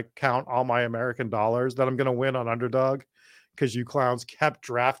while I count all my American dollars that I'm going to win on Underdog because you clowns kept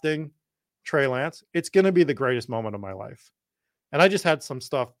drafting Trey Lance. It's going to be the greatest moment of my life. And I just had some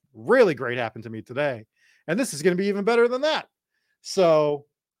stuff really great happen to me today, and this is going to be even better than that. So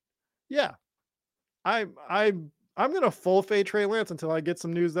yeah, I'm going to full fade Trey Lance until I get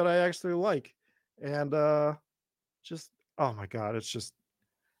some news that I actually like. And just, oh my God, it's just,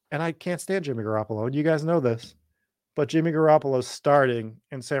 and I can't stand Jimmy Garoppolo. And you guys know this, but Jimmy Garoppolo starting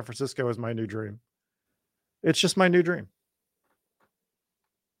in San Francisco is my new dream. It's just my new dream.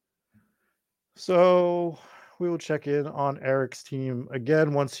 So we will check in on Eric's team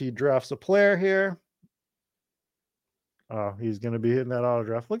again once he drafts a player here. Oh, he's going to be hitting that auto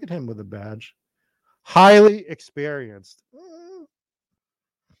draft. Look at him with a badge. Highly experienced.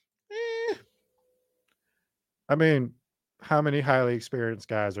 I mean, how many highly experienced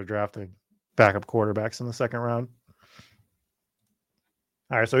guys are drafting backup quarterbacks in the second round?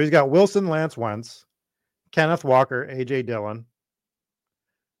 All right, so he's got Wilson, Lance Wentz, Kenneth Walker, A.J. Dillon.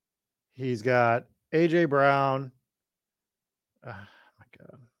 He's got A.J. Brown. Oh, my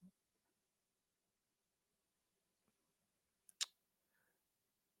God.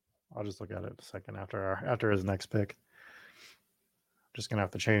 I'll just look at it a second after his next pick. I'm just going to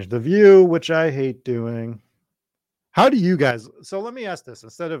have to change the view, which I hate doing. How do you guys, so let me ask this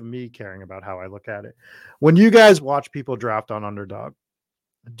instead of me caring about how I look at it. When you guys watch people draft on Underdog,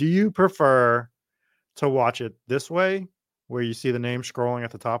 do you prefer to watch it this way, where you see the name scrolling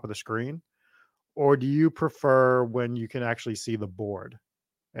at the top of the screen? Or do you prefer when you can actually see the board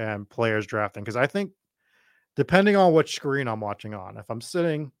and players drafting? Because I think depending on which screen I'm watching on, if I'm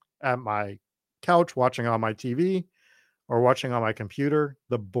sitting at my couch watching on my TV or watching on my computer,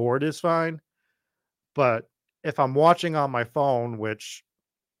 the board is fine. But if I'm watching on my phone, which,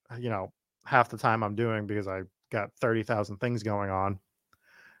 you know, half the time I'm doing because I got 30,000 things going on,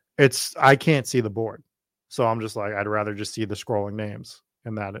 I can't see the board. So I'm just like, I'd rather just see the scrolling names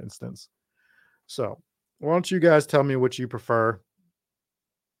in that instance. So why don't you guys tell me what you prefer?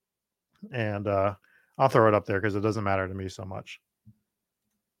 And I'll throw it up there because it doesn't matter to me so much.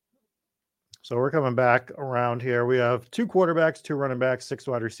 So we're coming back around here. We have 2 quarterbacks, 2 running backs, 6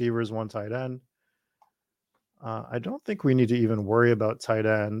 wide receivers, 1 tight end. I don't think we need to even worry about tight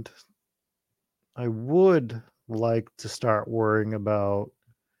end. I would like to start worrying about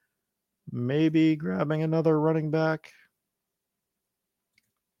maybe grabbing another running back.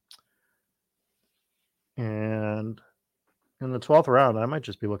 And in the 12th round, I might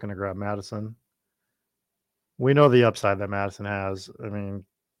just be looking to grab Madison. We know the upside that Madison has. I mean,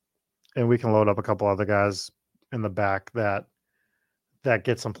 and we can load up a couple other guys in the back that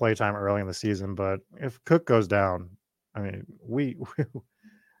get some play time early in the season. But if Cook goes down, I mean, we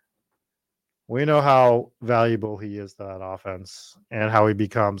know how valuable he is to that offense and how he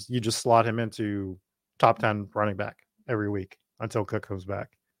becomes. You just slot him into top 10 running back every week until Cook comes back.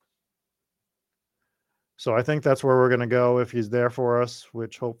 So I think that's where we're going to go if he's there for us,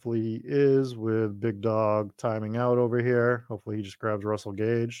 which hopefully he is, with Big Dog timing out over here. Hopefully he just grabs Russell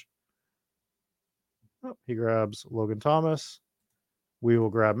Gage. Oh, he grabs Logan Thomas. We will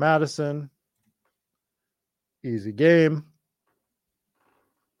grab Madison. Easy game.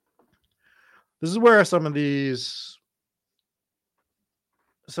 This is where some of these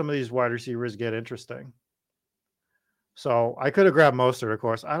wide receivers get interesting. So I could have grabbed Mostert, of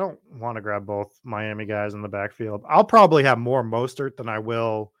course. I don't want to grab both Miami guys in the backfield. I'll probably have more Mostert than I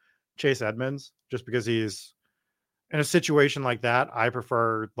will Chase Edmonds, just because he's in a situation like that. I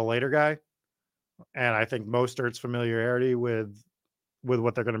prefer the later guy. And I think Mostert's familiarity with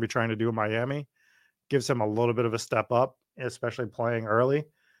what they're going to be trying to do in Miami gives him a little bit of a step up, especially playing early.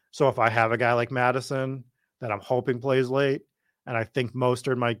 So if I have a guy like Madison that I'm hoping plays late, and I think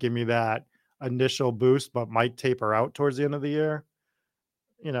Mostert might give me that initial boost, but might taper out towards the end of the year,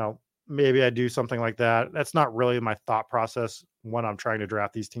 you know, maybe I do something like that. That's not really my thought process when I'm trying to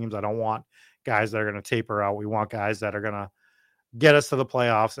draft these teams. I don't want guys that are going to taper out. We want guys that are going to get us to the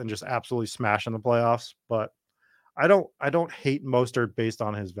playoffs and just absolutely smash in the playoffs. But I don't hate Mostert based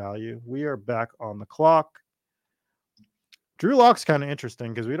on his value. We are back on the clock. Drew Lock's kind of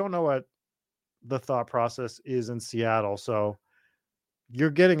interesting because we don't know what the thought process is in Seattle. So you're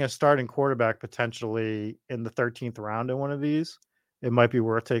getting a starting quarterback potentially in the 13th round in one of these. It might be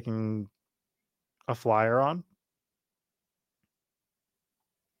worth taking a flyer on.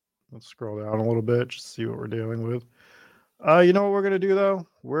 Let's scroll down a little bit, just see what we're dealing with. You know what we're going to do, though?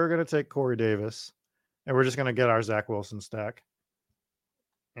 We're going to take Corey Davis, and we're just going to get our Zach Wilson stack.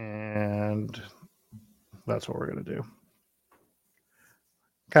 And that's what we're going to do.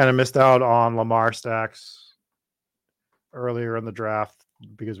 Kind of missed out on Lamar stacks earlier in the draft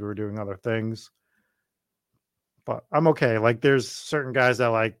because we were doing other things. But I'm okay. Like, there's certain guys that,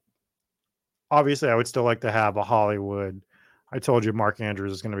 like, obviously I would still like to have a Hollywood. I told you Mark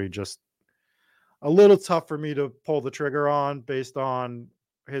Andrews is going to be just a little tough for me to pull the trigger on based on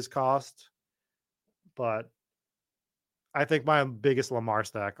his cost. But I think my biggest Lamar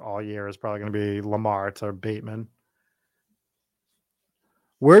stack all year is probably going to be Lamar to Bateman.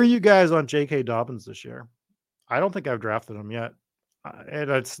 Where are you guys on J.K. Dobbins this year? I don't think I've drafted him yet. And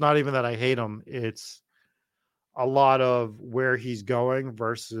it's not even that I hate him. It's a lot of where he's going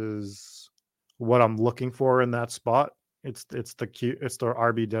versus what I'm looking for in that spot. It's the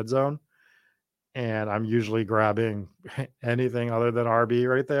RB dead zone. And I'm usually grabbing anything other than RB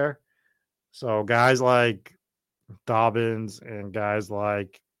right there. So guys like Dobbins and guys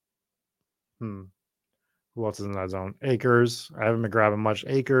like, who else is in that zone? Akers. I haven't been grabbing much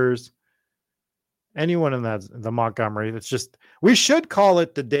Akers. Anyone in the Montgomery. It's just, we should call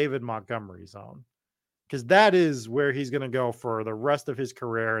it the David Montgomery zone because that is where he's going to go for the rest of his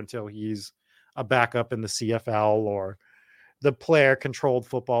career until he's a backup in the CFL or the player controlled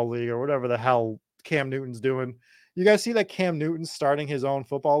football league or whatever the hell Cam Newton's doing. You guys see that Cam Newton's starting his own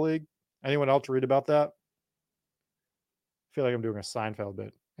football league? Anyone else read about that? I feel like I'm doing a Seinfeld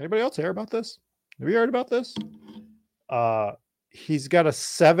bit. Anybody else hear about this? Have you heard about this? He's got a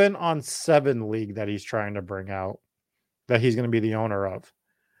 7-on-7 league that he's trying to bring out that he's going to be the owner of.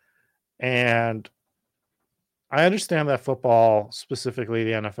 And I understand that football, specifically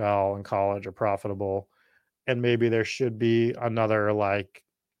the NFL and college, are profitable. And maybe there should be another like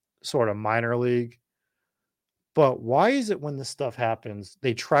sort of minor league. But why is it when this stuff happens,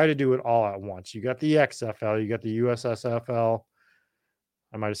 they try to do it all at once? You got the XFL, you got the USSFL.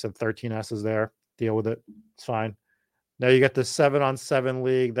 I might have said 13 S's there. Deal with it. It's fine. Now you got the 7-on-7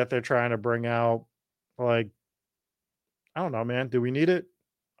 league that they're trying to bring out. Like, I don't know, man. Do we need it?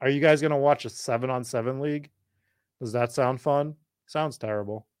 Are you guys going to watch a 7-on-7 league? Does that sound fun? Sounds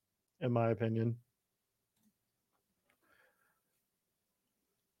terrible, in my opinion.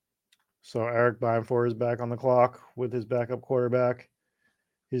 So Eric Beinfor is back on the clock with his backup quarterback.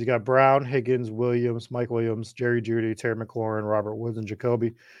 He's got Brown, Higgins, Williams, Mike Williams, Jerry Jeudy, Terry McLaurin, Robert Woods, and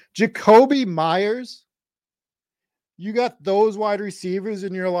Jacoby Myers. You got those wide receivers,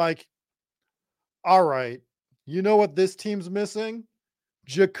 and you're like, all right, you know what this team's missing?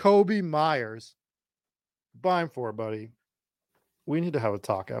 Jacoby Myers. Beinfor, buddy. We need to have a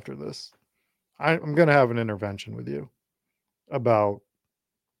talk after this. I'm going to have an intervention with you about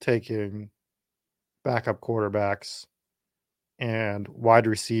taking backup quarterbacks and wide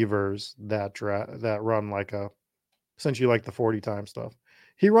receivers that run like essentially like the 40 time stuff.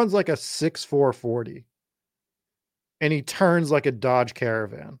 He runs like a 6'4" 40 and he turns like a Dodge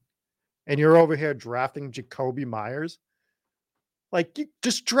Caravan, and you're over here drafting Jacoby Myers. Like, you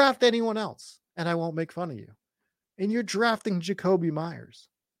just draft anyone else and I won't make fun of you. And you're drafting Jacoby Myers,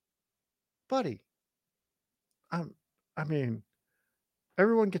 buddy. I mean,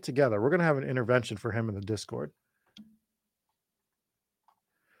 everyone get together. We're going to have an intervention for him in the Discord.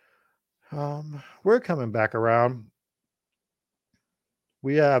 We're coming back around.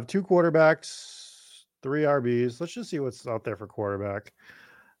 We have 2 quarterbacks, 3 RBs. Let's just see what's out there for quarterback.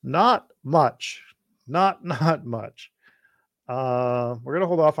 Not much. Not much. We're going to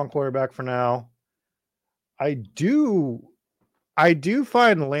hold off on quarterback for now. I do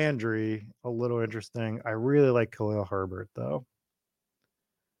find Landry a little interesting. I really like Khalil Herbert, though.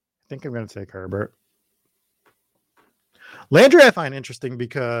 I think I'm going to take Herbert. Landry I find interesting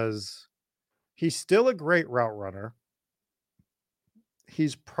because he's still a great route runner.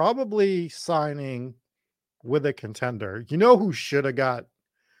 He's probably signing with a contender. You know who should have got,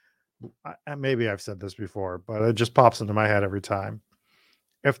 maybe I've said this before, but it just pops into my head every time.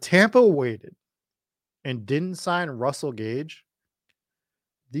 If Tampa waited and didn't sign Russell Gage,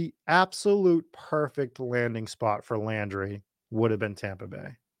 the absolute perfect landing spot for Landry would have been Tampa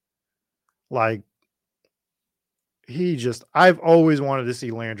Bay. Like, I've always wanted to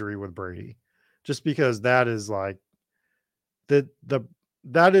see Landry with Brady just because that is like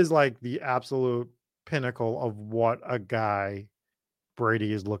that is like the absolute pinnacle of what a guy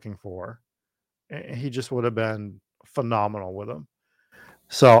Brady is looking for. He just would have been phenomenal with him.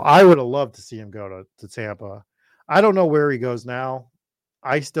 So I would have loved to see him go to Tampa. I don't know where he goes now.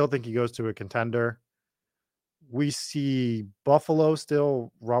 I still think he goes to a contender. We see Buffalo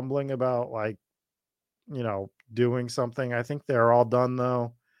still rumbling about like, doing something. I think they're all done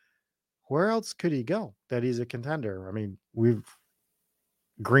though. Where else could he go that he's a contender? I mean,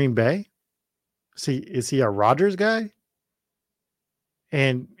 Green Bay. Is he a Rodgers guy?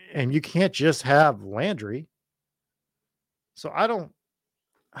 And you can't just have Landry. So I don't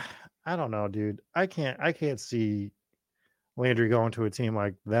know, dude. I can't see Landry going to a team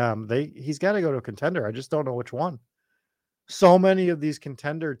like them. He's got to go to a contender. I just don't know which one. So many of these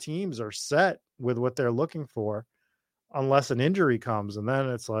contender teams are set with what they're looking for, unless an injury comes, and then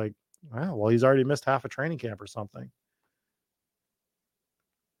it's like, well, he's already missed half a training camp or something.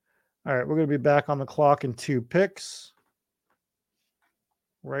 All right, we're going to be back on the clock in 2 picks.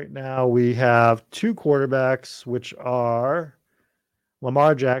 Right now, we have 2 quarterbacks, which are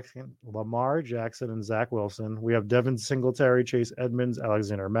Lamar Jackson, and Zach Wilson. We have Devin Singletary, Chase Edmonds,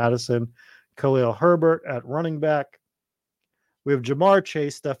 Alexander Mattison, Khalil Herbert at running back. We have Jamar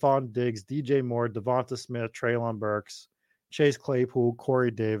Chase, Stephon Diggs, DJ Moore, Devonta Smith, Treylon Burks, Chase Claypool,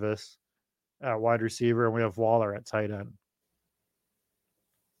 Corey Davis at wide receiver, and we have Waller at tight end.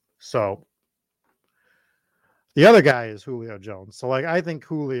 So the other guy is Julio Jones. So like I think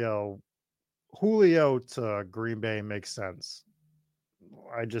Julio to Green Bay makes sense.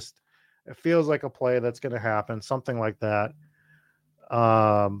 It feels like a play that's going to happen, something like that,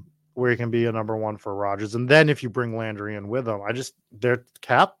 where he can be a number 1 for Rodgers. And then if you bring Landry in with them, their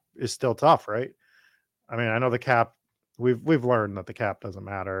cap is still tough, right? I mean, I know the cap, we've learned that the cap doesn't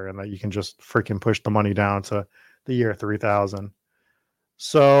matter and that you can just freaking push the money down to the year 3000.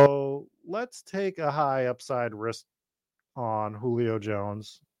 So let's take a high upside risk on Julio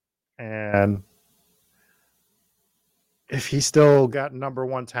Jones. And if he still got number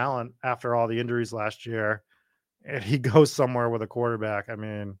 1 talent after all the injuries last year, and he goes somewhere with a quarterback, I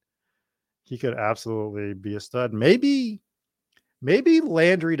mean, he could absolutely be a stud. Maybe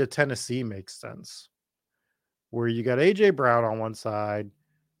Landry to Tennessee makes sense, where you got AJ Brown on one side,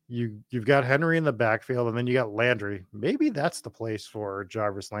 you've got Henry in the backfield, and then you got Landry. Maybe that's the place for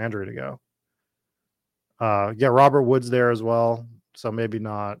Jarvis Landry to go. You got Robert Woods there as well, so maybe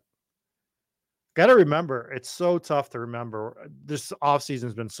not. Got to remember, it's so tough to remember. This offseason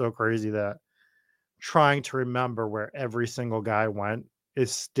has been so crazy that trying to remember where every single guy went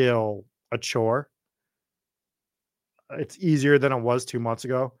is still a chore. It's easier than it was 2 months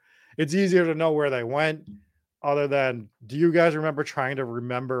ago. It's easier to know where they went, other than, do you guys remember trying to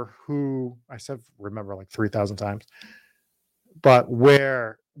remember who, I said remember like 3,000 times, but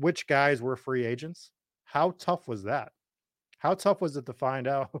which guys were free agents? How tough was that? How tough was it to find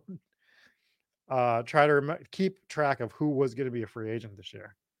out? Try to keep track of who was going to be a free agent this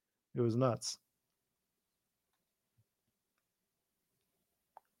year. It was nuts.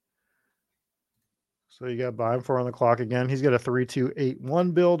 So you got Bynum 4 on the clock again. He's got a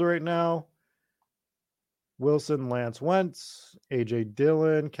 3-2-8-1 build right now. Wilson, Lance Wentz, AJ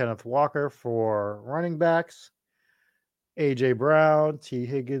Dillon, Kenneth Walker for running backs. AJ Brown, T.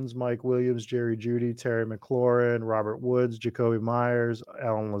 Higgins, Mike Williams, Jerry Jeudy, Terry McLaurin, Robert Woods, Jacoby Myers,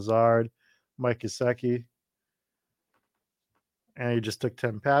 Alan Lazard, Mike Gesicki. And he just took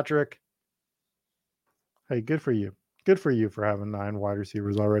Tim Patrick. Hey, good for you. Good for you for having 9 wide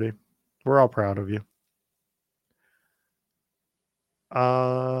receivers already. We're all proud of you.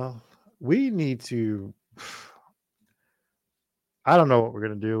 We need to, I don't know what we're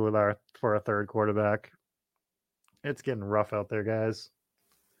going to do for a third quarterback. It's getting rough out there, guys.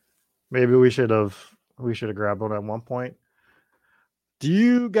 Maybe we should have grabbed one at one point. Do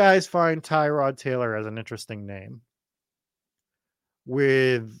you guys find Tyrod Taylor as an interesting name?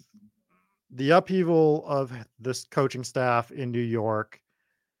 With the upheaval of this coaching staff in New York,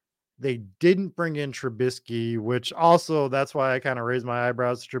 they didn't bring in Trubisky, which also, that's why I kind of raised my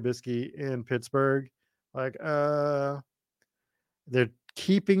eyebrows to Trubisky in Pittsburgh. Like, they're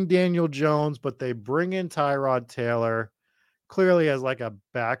keeping Daniel Jones, but they bring in Tyrod Taylor clearly as like a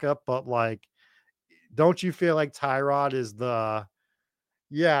backup. But like, don't you feel like Tyrod is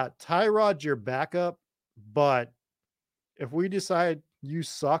Tyrod's your backup, but if we decide you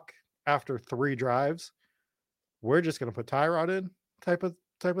suck after 3 drives, we're just going to put Tyrod in type of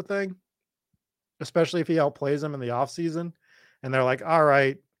thing, especially if he outplays them in the offseason. And they're like, all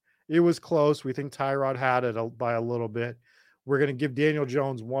right, it was close. We think Tyrod had it by a little bit. we're going to give Daniel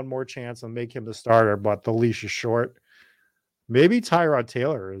Jones one more chance and make him the starter, but the leash is short. Maybe Tyrod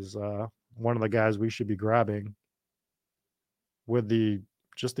Taylor is one of the guys we should be grabbing with the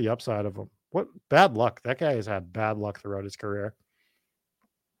upside of him. What bad luck. That guy has had bad luck throughout his career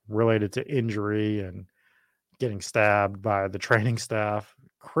related to injury and getting stabbed by the training staff.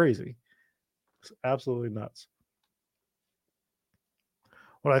 Crazy. It's absolutely nuts.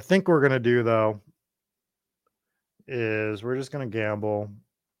 What I think we're going to do, though, is we're just going to gamble.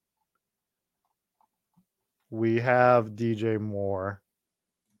 We have DJ Moore.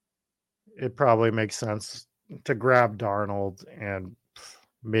 It probably makes sense to grab Darnold, and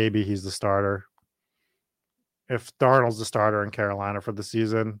maybe he's the starter. If Darnold's the starter in Carolina for the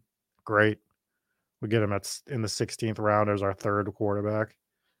season, great. We get him in the 16th round as our third quarterback.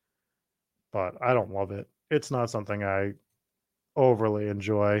 But I don't love it. It's not something I overly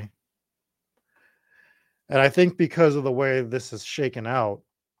enjoy. And I think because of the way this is shaken out,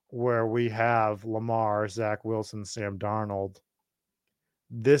 where we have Lamar, Zach Wilson, Sam Darnold,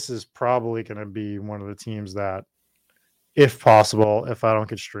 this is probably going to be one of the teams that, if possible, if I don't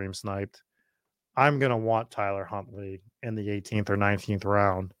get stream sniped, I'm going to want Tyler Huntley in the 18th or 19th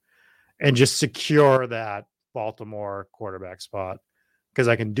round and just secure that Baltimore quarterback spot because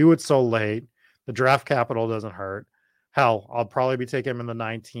I can do it so late. The draft capital doesn't hurt. Hell, I'll probably be taking him in the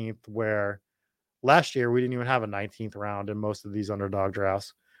 19th, where last year we didn't even have a 19th round in most of these underdog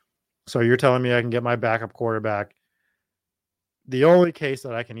drafts. So you're telling me I can get my backup quarterback. The only case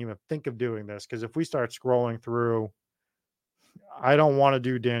that I can even think of doing this, because if we start scrolling through, I don't want to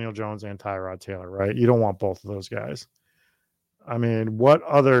do Daniel Jones and Tyrod Taylor, right? You don't want both of those guys. I mean, what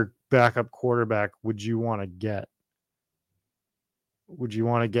other backup quarterback would you want to get? Would you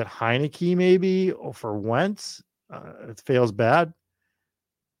want to get Heineke maybe for Wentz? It fails bad.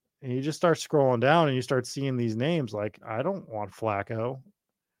 And you just start scrolling down and you start seeing these names like, I don't want Flacco.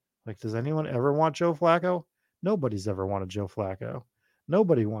 Like, does anyone ever want Joe Flacco? Nobody's ever wanted Joe Flacco.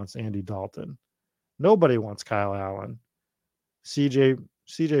 Nobody wants Andy Dalton. Nobody wants Kyle Allen. CJ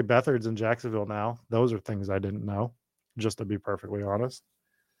Beathard's in Jacksonville now. Those are things I didn't know, just to be perfectly honest.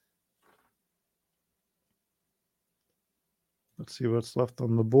 Let's see what's left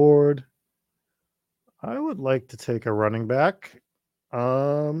on the board. I would like to take a running back.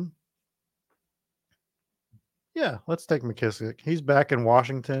 Yeah, let's take McKissick. He's back in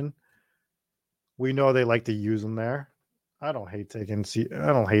Washington. We know they like to use him there. I don't hate taking JD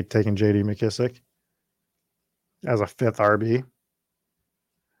McKissick as a fifth RB.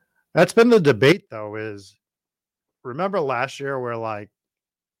 That's been the debate, though, is remember last year where like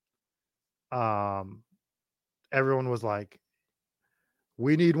everyone was like,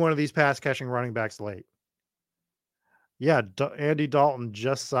 we need one of these pass catching running backs late. Yeah, Andy Dalton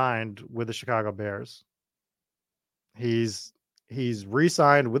just signed with the Chicago Bears. He's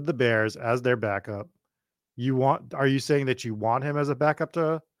re-signed with the Bears as their backup. Are you saying that you want him as a backup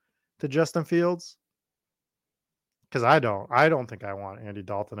to Justin Fields? Because I don't think I want Andy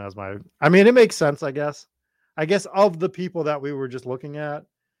Dalton as my. I mean, it makes sense, I guess. I guess of the people that we were just looking at,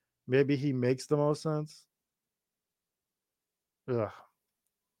 maybe he makes the most sense. Ugh.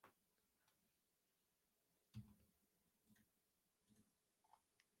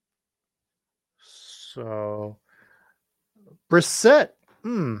 So, Brissett.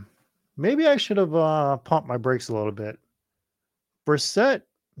 Maybe I should have pumped my brakes a little bit. Brissett,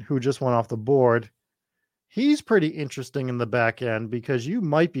 who just went off the board, he's pretty interesting in the back end because you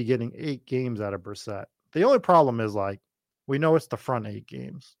might be getting 8 games out of Brissett. The only problem is, like, we know it's the front 8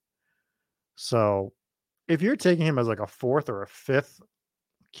 games. So if you're taking him as like a 4th or a 5th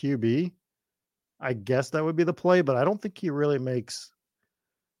QB, I guess that would be the play, but I don't think he really makes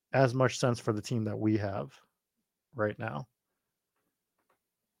as much sense for the team that we have right now.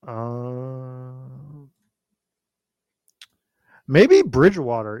 Maybe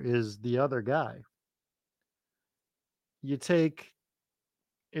Bridgewater is the other guy.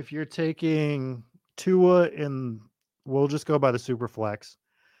 If you're taking Tua we'll just go by the super flex.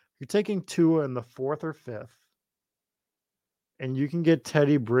 You're taking Tua in the 4th or 5th, and you can get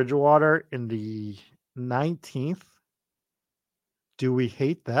Teddy Bridgewater in the 19th. Do we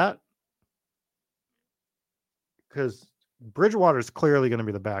hate that? Because Bridgewater is clearly going to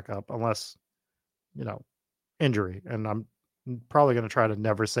be the backup unless, injury. And I'm probably going to try to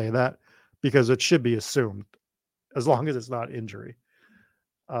never say that because it should be assumed as long as it's not injury.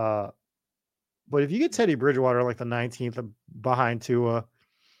 But if you get Teddy Bridgewater like the 19th behind Tua,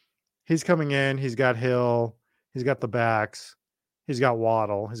 he's coming in. He's got Hill. He's got the backs. He's got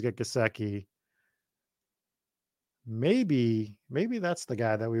Waddle. He's got Gesicki. Maybe that's the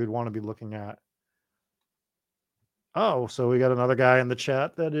guy that we would want to be looking at. Oh, so we got another guy in the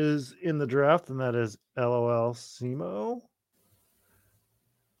chat that is in the draft, and that is LOL Simo.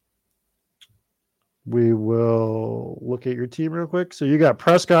 We will look at your team real quick. So you got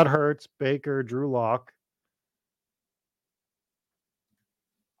Prescott, Hurts, Baker, Drew Lock.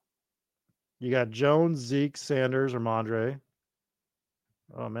 You got Jones, Zeke, Sanders, Ramondre.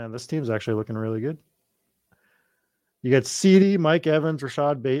 Oh, man, this team's actually looking really good. You got CeeDee, Mike Evans,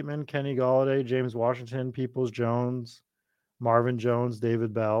 Rashad Bateman, Kenny Golladay, James Washington, Peoples-Jones, Marvin Jones,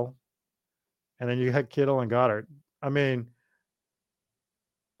 David Bell. And then you got Kittle and Goddard. I mean,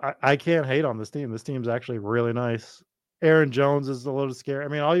 I can't hate on this team. This team's actually really nice. Aaron Jones is a little scary. I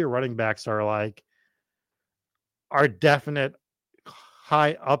mean, all your running backs are definite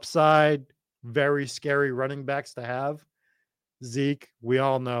high upside, very scary running backs to have. Zeke, we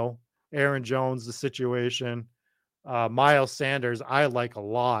all know. Aaron Jones, the situation. Miles Sanders, I like a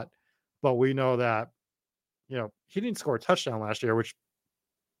lot, but we know that, he didn't score a touchdown last year, which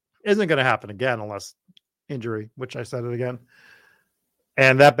isn't going to happen again unless injury, which I said it again.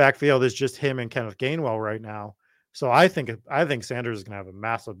 And that backfield is just him and Kenneth Gainwell right now. So I think Sanders is going to have a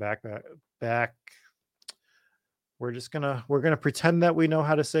massive back. We're going to pretend that we know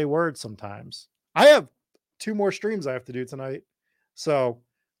how to say words sometimes. I have 2 more streams I have to do tonight. So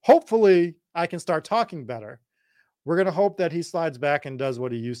hopefully I can start talking better. We're going to hope that he slides back and does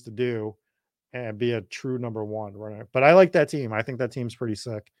what he used to do and be a true number 1 runner. But I like that team. I think that team's pretty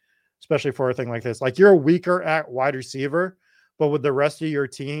sick, especially for a thing like this. Like, you're weaker at wide receiver, but with the rest of your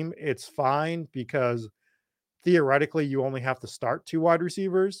team, it's fine because theoretically you only have to start 2 wide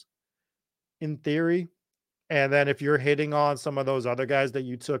receivers in theory. And then if you're hitting on some of those other guys that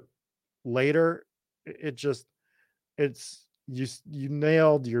you took later, you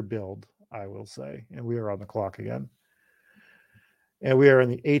nailed your build, I will say. And we are on the clock again. And we are in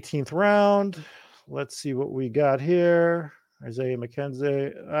the 18th round. Let's see what we got here. Isaiah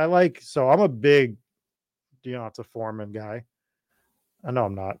McKenzie. So I'm a big Deonta Foreman guy. No,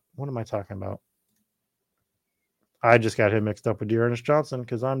 I'm not. What am I talking about? I just got him mixed up with D'Ernest Johnson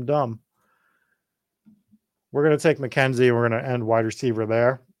because I'm dumb. We're going to take McKenzie and we're going to end wide receiver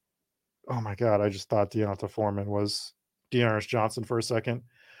there. Oh my God. I just thought Deonta Foreman was D'Ernest Johnson for a second.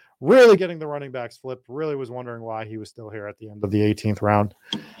 Really getting the running backs flipped. Really was wondering why he was still here at the end of the 18th round.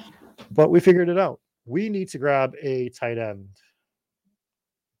 But we figured it out. We need to grab a tight end.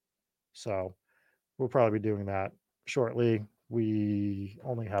 So we'll probably be doing that shortly. We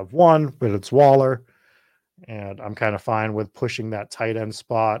only have one, but it's Waller. And I'm kind of fine with pushing that tight end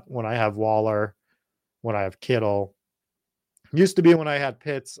spot when I have Waller, when I have Kittle. Used to be when I had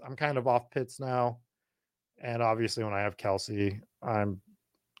Pitts. I'm kind of off Pitts now. And obviously when I have Kelsey, and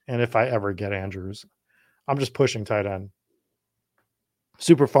if I ever get Andrews, I'm just pushing tight end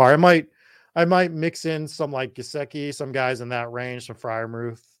super far. I might mix in some like Gesicki, some guys in that range, some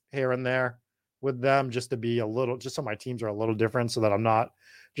Freiermuth here and there with them just so my teams are a little different so that I'm not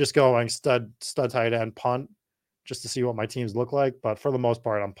just going stud tight end punt just to see what my teams look like. But for the most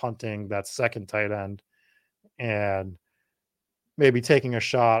part, I'm punting that second tight end and maybe taking a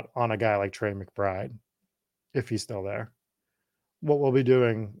shot on a guy like Trey McBride if he's still there. What we'll be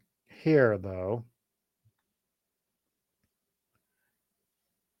doing here, though,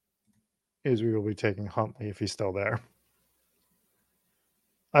 is we will be taking Huntley if he's still there.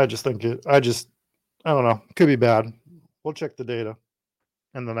 I don't know. Could be bad. We'll check the data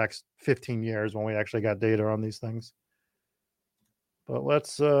in the next 15 years when we actually got data on these things. But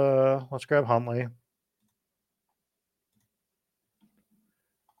let's grab Huntley.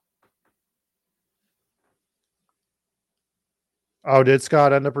 Oh, did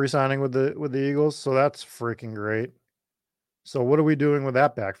Scott end up re-signing with the Eagles? So that's freaking great. So what are we doing with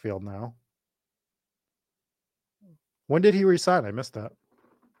that backfield now? When did he re-sign? I missed that.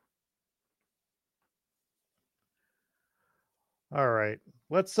 All right.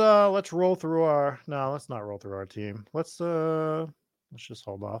 Let's roll through let's not roll through our team. Let's just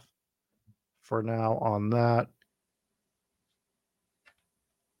hold off for now on that.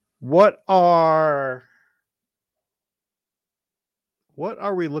 What are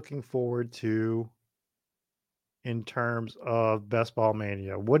we looking forward to in terms of Best Ball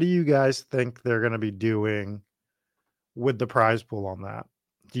Mania? What do you guys think they're going to be doing with the prize pool on that?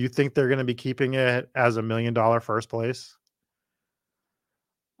 Do you think they're going to be keeping it as $1 million first place?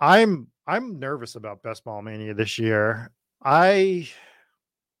 I'm nervous about Best Ball Mania this year. March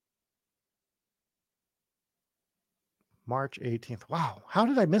 18th. Wow. How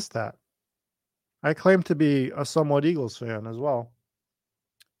did I miss that? I claim to be a somewhat Eagles fan as well.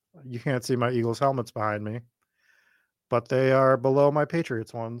 You can't see my Eagles helmets behind me, but they are below my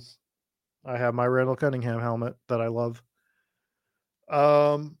Patriots ones. I have my Randall Cunningham helmet that I love.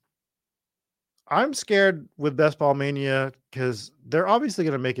 I'm scared with Best Ball Mania because they're obviously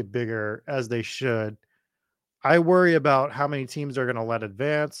going to make it bigger, as they should. I worry about how many teams are going to let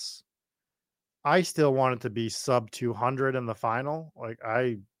advance. I still want it to be sub 200 in the final. Like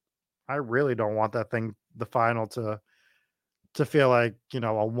I really don't want that thing, the final, to feel like,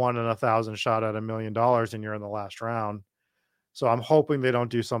 a 1 in 1,000 shot at $1 million and you're in the last round. So I'm hoping they don't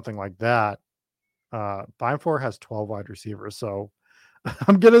do something like that. Beimfohr has 12 wide receivers, so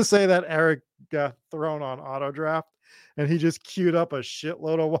I'm gonna say that Eric got thrown on auto draft and he just queued up a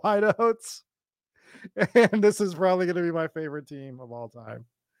shitload of wideouts. And this is probably gonna be my favorite team of all time.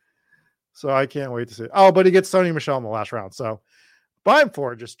 So I can't wait to see it. Oh, but he gets Sony Michel in the last round. So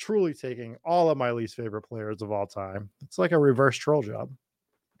Beimfohr just truly taking all of my least favorite players of all time. It's like a reverse troll job.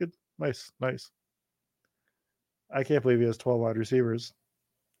 Good, nice. I can't believe he has 12 wide receivers.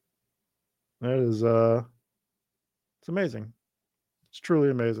 That is it's amazing. It's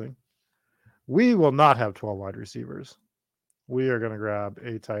truly amazing. We will not have 12 wide receivers. We are going to grab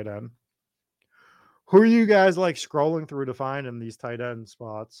a tight end. Who are you guys like scrolling through to find in these tight end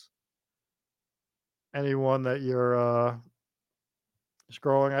spots? Anyone that you're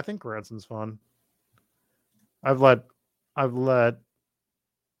scrolling? I think Granson's fun. I've let why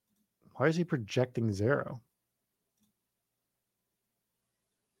is he projecting 0?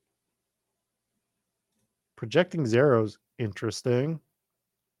 Projecting 0 is interesting.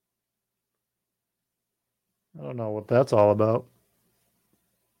 I don't know what that's all about.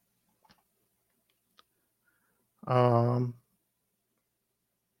 We're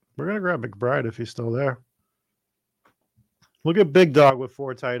going to grab McBride if he's still there. Look at Big Dog with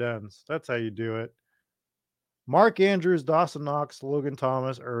 4 tight ends. That's how you do it. Mark Andrews, Dawson Knox, Logan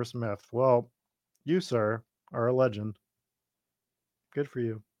Thomas, Irv Smith. Well, you, sir, are a legend. Good for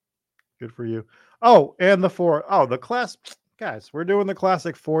you. Good for you. Oh, and the class. Guys, we're doing the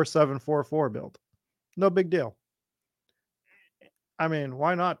classic 4-7-4-4 build. No big deal. I mean,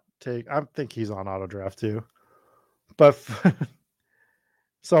 why not take... I think he's on auto draft too. But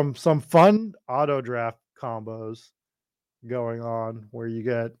some fun auto draft combos going on where you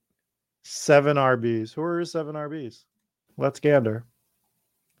get 7 RBs. Who are his 7 RBs? Let's gander.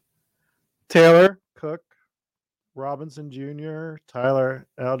 Taylor, Cook, Robinson Jr., Tyler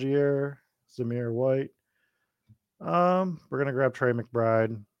Algier, Zamir White. We're going to grab Trey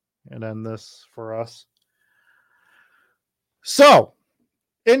McBride and end this for us. So,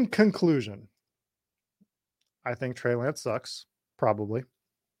 in conclusion, I think Trey Lance sucks, probably,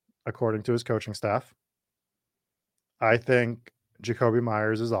 according to his coaching staff. I think Jakobi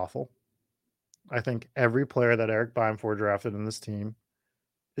Meyers is awful. I think every player that Eric Beimfohr drafted in this team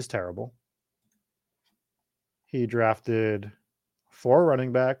is terrible. He drafted 4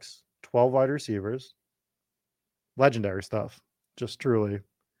 running backs, 12 wide receivers. Legendary stuff. Just truly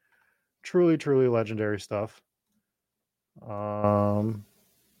legendary stuff. Let's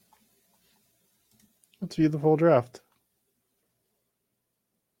view the full draft.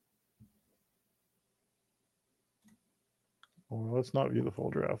 Well, let's not view the full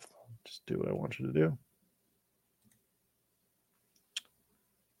draft. Just do what I want you to do.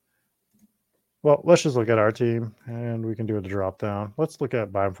 Well, let's just look at our team, and we can do a drop down. Let's look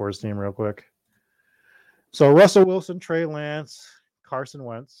at Beimfohr's team real quick. So Russell Wilson, Trey Lance, Carson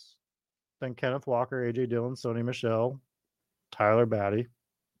Wentz, then Kenneth Walker, A.J. Dillon, Sony Michel, Tyler Beatty,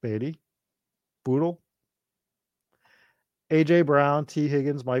 Boodle, A.J. Brown, T.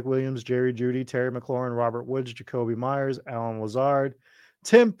 Higgins, Mike Williams, Jerry Jeudy, Terry McLaurin, Robert Woods, Jakobi Meyers, Alan Lazard,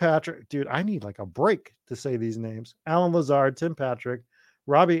 Tim Patrick. Dude, I need like a break to say these names. Alan Lazard, Tim Patrick,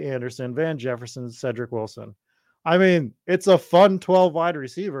 Robbie Anderson, Van Jefferson, Cedric Wilson. I mean, it's a fun 12 wide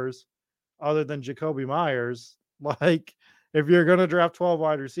receivers other than Jakobi Meyers. Like, if you're going to draft 12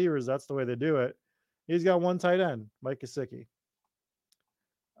 wide receivers, that's the way they do it. He's got 1 tight end, Mike Gesicki.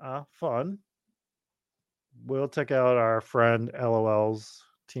 Fun. We'll check out our friend LOL's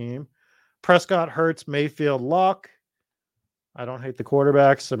team. Prescott, Hurts, Mayfield, Locke. I don't hate the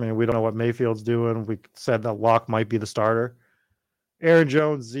quarterbacks. I mean, we don't know what Mayfield's doing. We said that Locke might be the starter. Aaron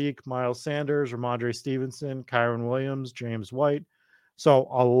Jones, Zeke, Miles Sanders, Ramondre Stevenson, Kyron Williams, James White. So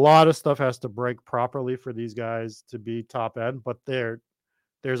a lot of stuff has to break properly for these guys to be top end, but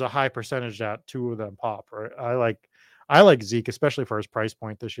there's a high percentage that 2 of them pop. Right? I like Zeke, especially for his price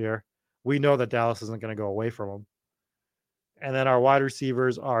point this year. We know that Dallas isn't going to go away from him. And then our wide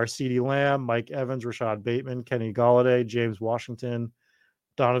receivers are CeeDee Lamb, Mike Evans, Rashad Bateman, Kenny Golladay, James Washington,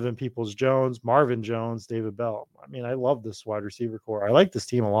 Donovan Peoples-Jones, Marvin Jones, David Bell. I mean, I love this wide receiver core. I like this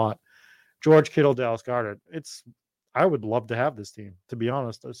team a lot. George Kittle, Dallas Goedert. I would love to have this team, to be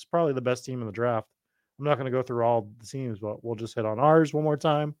honest. It's probably the best team in the draft. I'm not going to go through all the teams, but we'll just hit on ours one more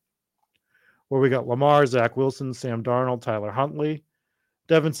time. Where we got Lamar, Zach Wilson, Sam Darnold, Tyler Huntley,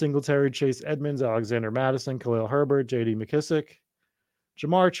 Devin Singletary, Chase Edmonds, Alexander Mattison, Khalil Herbert, J.D. McKissick,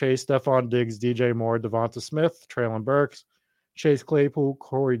 Jamar Chase, Stephon Diggs, DJ Moore, Devonta Smith, Treylon Burks, Chase Claypool,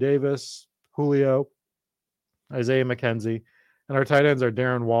 Corey Davis, Julio, Isaiah McKenzie, and our tight ends are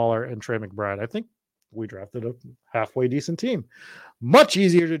Darren Waller and Trey McBride. I think we drafted a halfway decent team. Much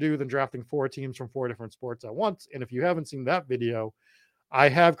easier to do than drafting 4 teams from 4 different sports at once. And if you haven't seen that video, I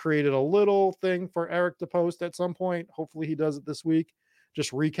have created a little thing for Eric to post at some point. Hopefully he does it this week.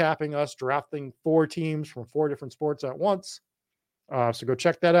 Just recapping us drafting 4 teams from 4 different sports at once. So go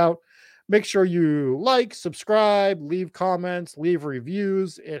check that out. Make sure you like, subscribe, leave comments, leave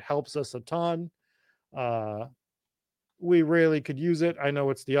reviews. It helps us a ton. We really could use it. I know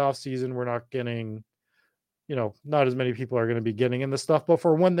it's the off season. We're not getting, not as many people are going to be getting in this stuff, but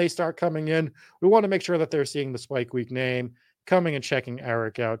for when they start coming in, we want to make sure that they're seeing the Spike Week name, coming and checking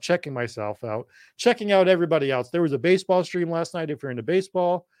Eric out, checking myself out, checking out everybody else. There was a baseball stream last night. If you're into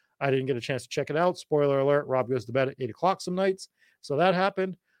baseball, I didn't get a chance to check it out. Spoiler alert, Rob goes to bed at 8:00 some nights. So that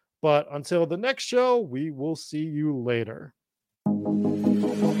happened. But until the next show, we will see you later.